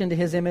shaped into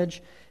His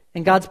image.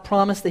 And God's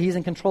promise that He's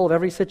in control of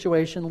every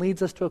situation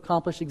leads us to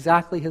accomplish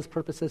exactly His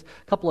purposes.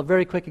 A couple of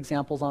very quick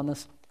examples on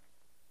this.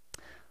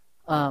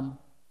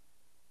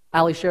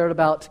 Ali shared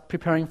about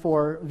preparing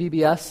for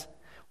VBS.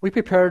 We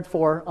prepared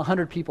for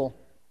 100 people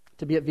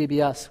to be at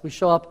VBS. We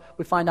show up,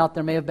 we find out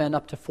there may have been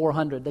up to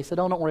 400. They said,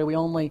 "Oh, don't worry, we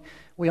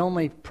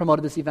only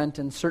promoted this event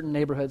in certain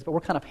neighborhoods," but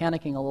we're kind of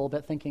panicking a little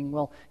bit, thinking,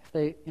 well,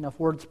 if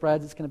word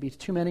spreads, it's going to be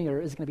too many, or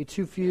is it going to be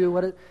too few?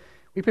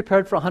 We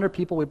prepared for 100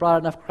 people. We brought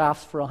enough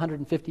crafts for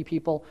 150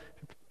 people.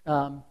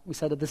 We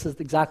said that this is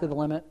exactly the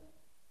limit.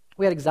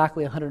 We had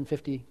exactly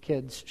 150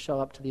 kids show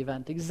up to the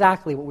event,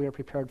 exactly what we were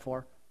prepared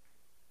for.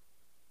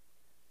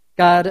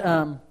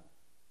 God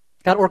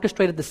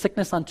orchestrated the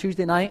sickness on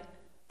Tuesday night.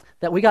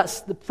 That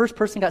the first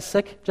person got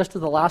sick just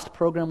as the last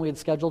program we had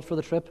scheduled for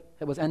the trip.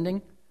 It was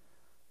ending.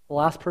 The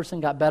last person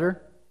got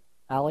better,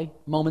 Allie,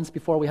 moments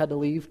before we had to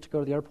leave to go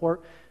to the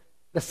airport.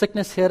 The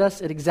sickness hit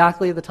us at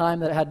exactly the time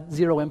that it had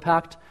zero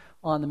impact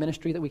on the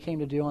ministry that we came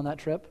to do on that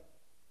trip.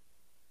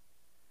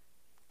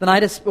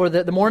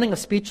 The morning of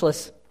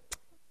Speechless,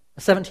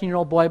 a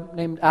 17-year-old boy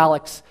named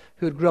Alex,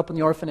 who had grew up in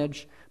the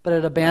orphanage, but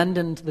had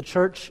abandoned the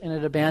church and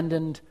had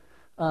abandoned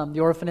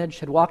the orphanage,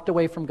 had walked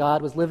away from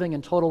God, was living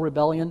in total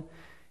rebellion.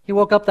 He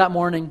woke up that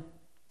morning,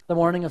 the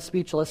morning of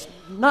Speechless,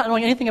 not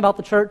knowing anything about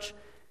the church,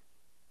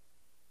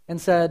 and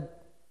said,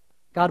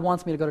 "God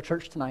wants me to go to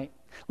church tonight."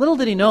 Little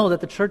did he know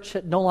that the church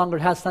no longer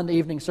has Sunday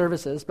evening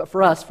services, but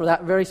for us, for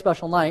that very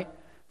special night,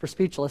 for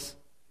Speechless,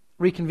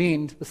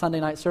 reconvened the Sunday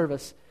night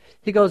service.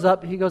 He goes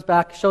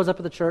back, shows up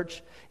at the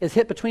church, is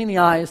hit between the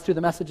eyes through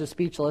the message of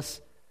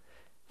Speechless,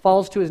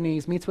 falls to his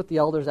knees, meets with the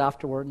elders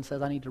afterward, and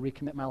says, "I need to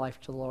recommit my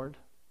life to the Lord."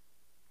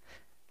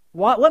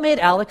 What made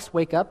Alex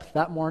wake up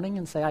that morning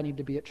and say, "I need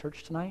to be at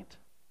church tonight"?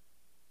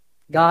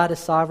 God is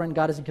sovereign.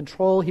 God is in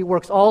control. He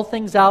works all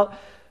things out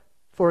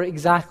for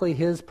exactly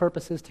His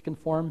purposes to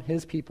conform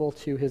His people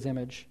to His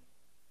image.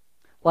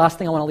 Last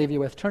thing I want to leave you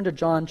with. Turn to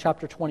John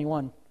chapter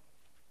 21.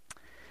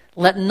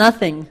 Let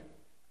nothing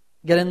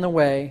get in the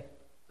way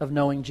of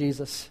knowing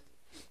Jesus.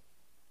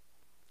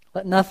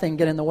 Let nothing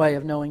get in the way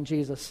of knowing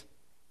Jesus.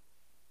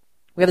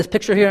 We have this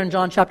picture here in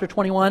John chapter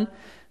 21.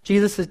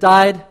 Jesus has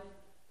died.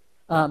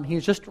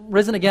 He's just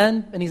risen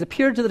again, and He's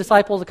appeared to the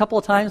disciples a couple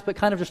of times, but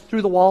kind of just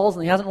through the walls,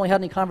 and He hasn't really had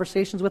any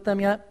conversations with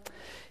them yet.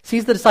 He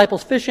sees the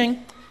disciples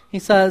fishing. He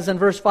says in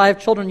verse 5,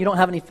 "Children, you don't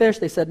have any fish."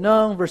 They said,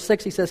 "No." Verse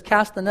 6, He says,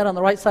 "Cast the net on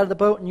the right side of the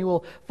boat, and you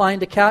will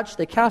find a catch."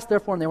 They cast,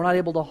 therefore, and they were not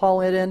able to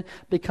haul it in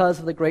because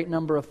of the great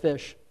number of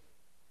fish.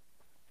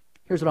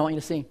 Here's what I want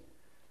you to see.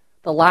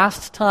 The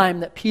last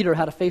time that Peter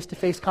had a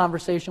face-to-face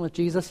conversation with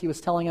Jesus, he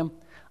was telling him,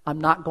 "I'm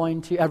not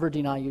going to ever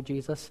deny you,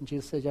 Jesus." And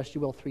Jesus says, "Yes,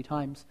 you will," 3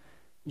 times.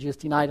 Jesus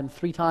denied Him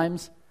 3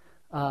 times.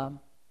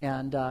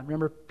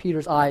 Remember,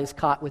 Peter's eyes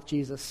caught with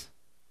Jesus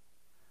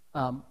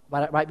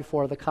right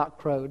before the cock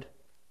crowed.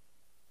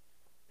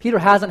 Peter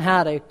hasn't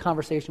had a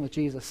conversation with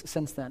Jesus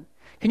since then.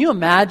 Can you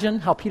imagine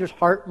how Peter's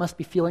heart must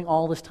be feeling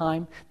all this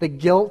time? The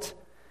guilt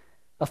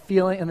of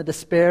feeling and the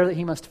despair that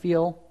he must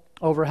feel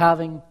over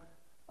having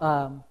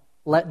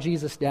let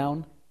Jesus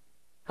down,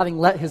 having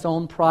let his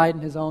own pride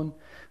and his own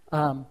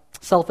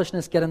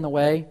selfishness get in the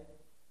way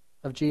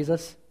of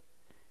Jesus.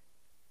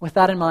 With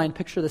that in mind,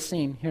 picture the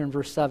scene here in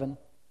verse 7.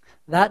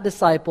 "That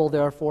disciple,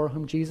 therefore,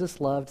 whom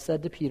Jesus loved,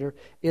 said to Peter,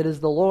 'It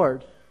is the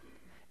Lord.'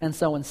 And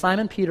so when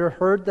Simon Peter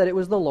heard that it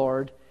was the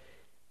Lord,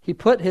 he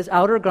put his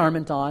outer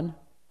garment on,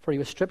 for he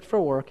was stripped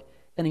for work,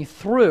 and he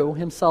threw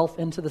himself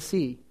into the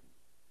sea.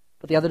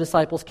 But the other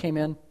disciples came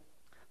in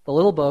the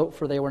little boat,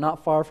 for they were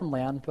not far from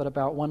land, but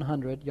about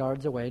 100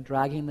 yards away,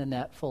 dragging the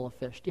net full of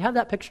fish." Do you have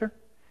that picture?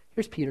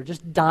 Here's Peter,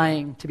 just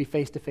dying to be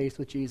face-to-face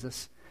with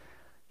Jesus.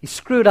 He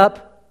screwed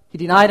up. He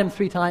denied Him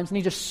 3 times, and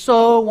he just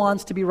so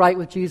wants to be right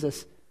with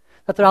Jesus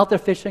that they're out there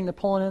fishing, they're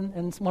pulling in,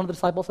 and one of the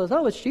disciples says,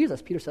 "Oh, it's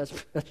Jesus." Peter says,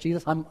 "That's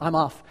Jesus, I'm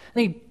off."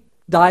 And he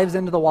dives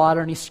into the water,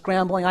 and he's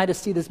scrambling. I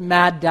just see this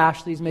mad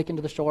dash that he's making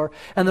to the shore.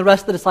 And the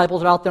rest of the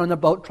disciples are out there in the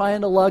boat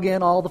trying to lug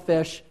in all the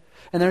fish.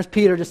 And there's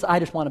Peter, I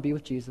just want to be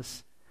with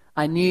Jesus.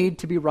 I need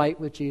to be right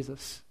with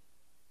Jesus.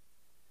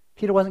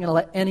 Peter wasn't going to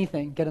let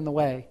anything get in the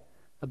way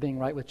of being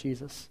right with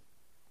Jesus.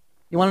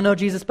 You want to know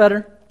Jesus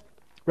better?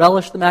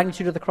 Relish the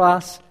magnitude of the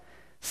cross.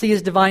 See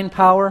his divine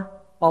power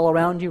all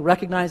around you.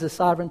 Recognize his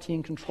sovereignty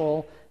and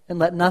control. And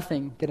let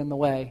nothing get in the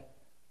way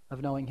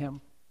of knowing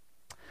him.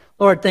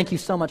 Lord, thank you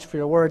so much for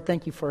your word.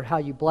 Thank you for how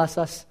you bless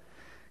us.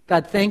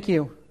 God, thank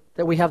you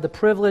that we have the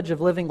privilege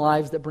of living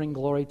lives that bring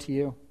glory to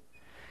you.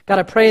 God,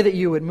 I pray that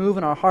you would move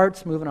in our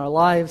hearts, move in our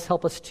lives,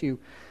 help us to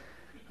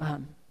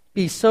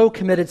be so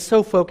committed,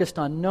 so focused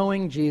on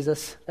knowing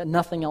Jesus that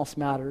nothing else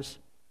matters.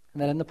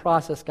 And that in the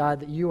process,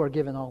 God, that you are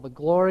given all the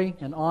glory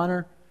and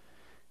honor,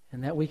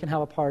 and that we can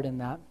have a part in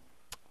that.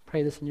 I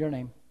pray this in your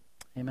name.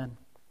 Amen.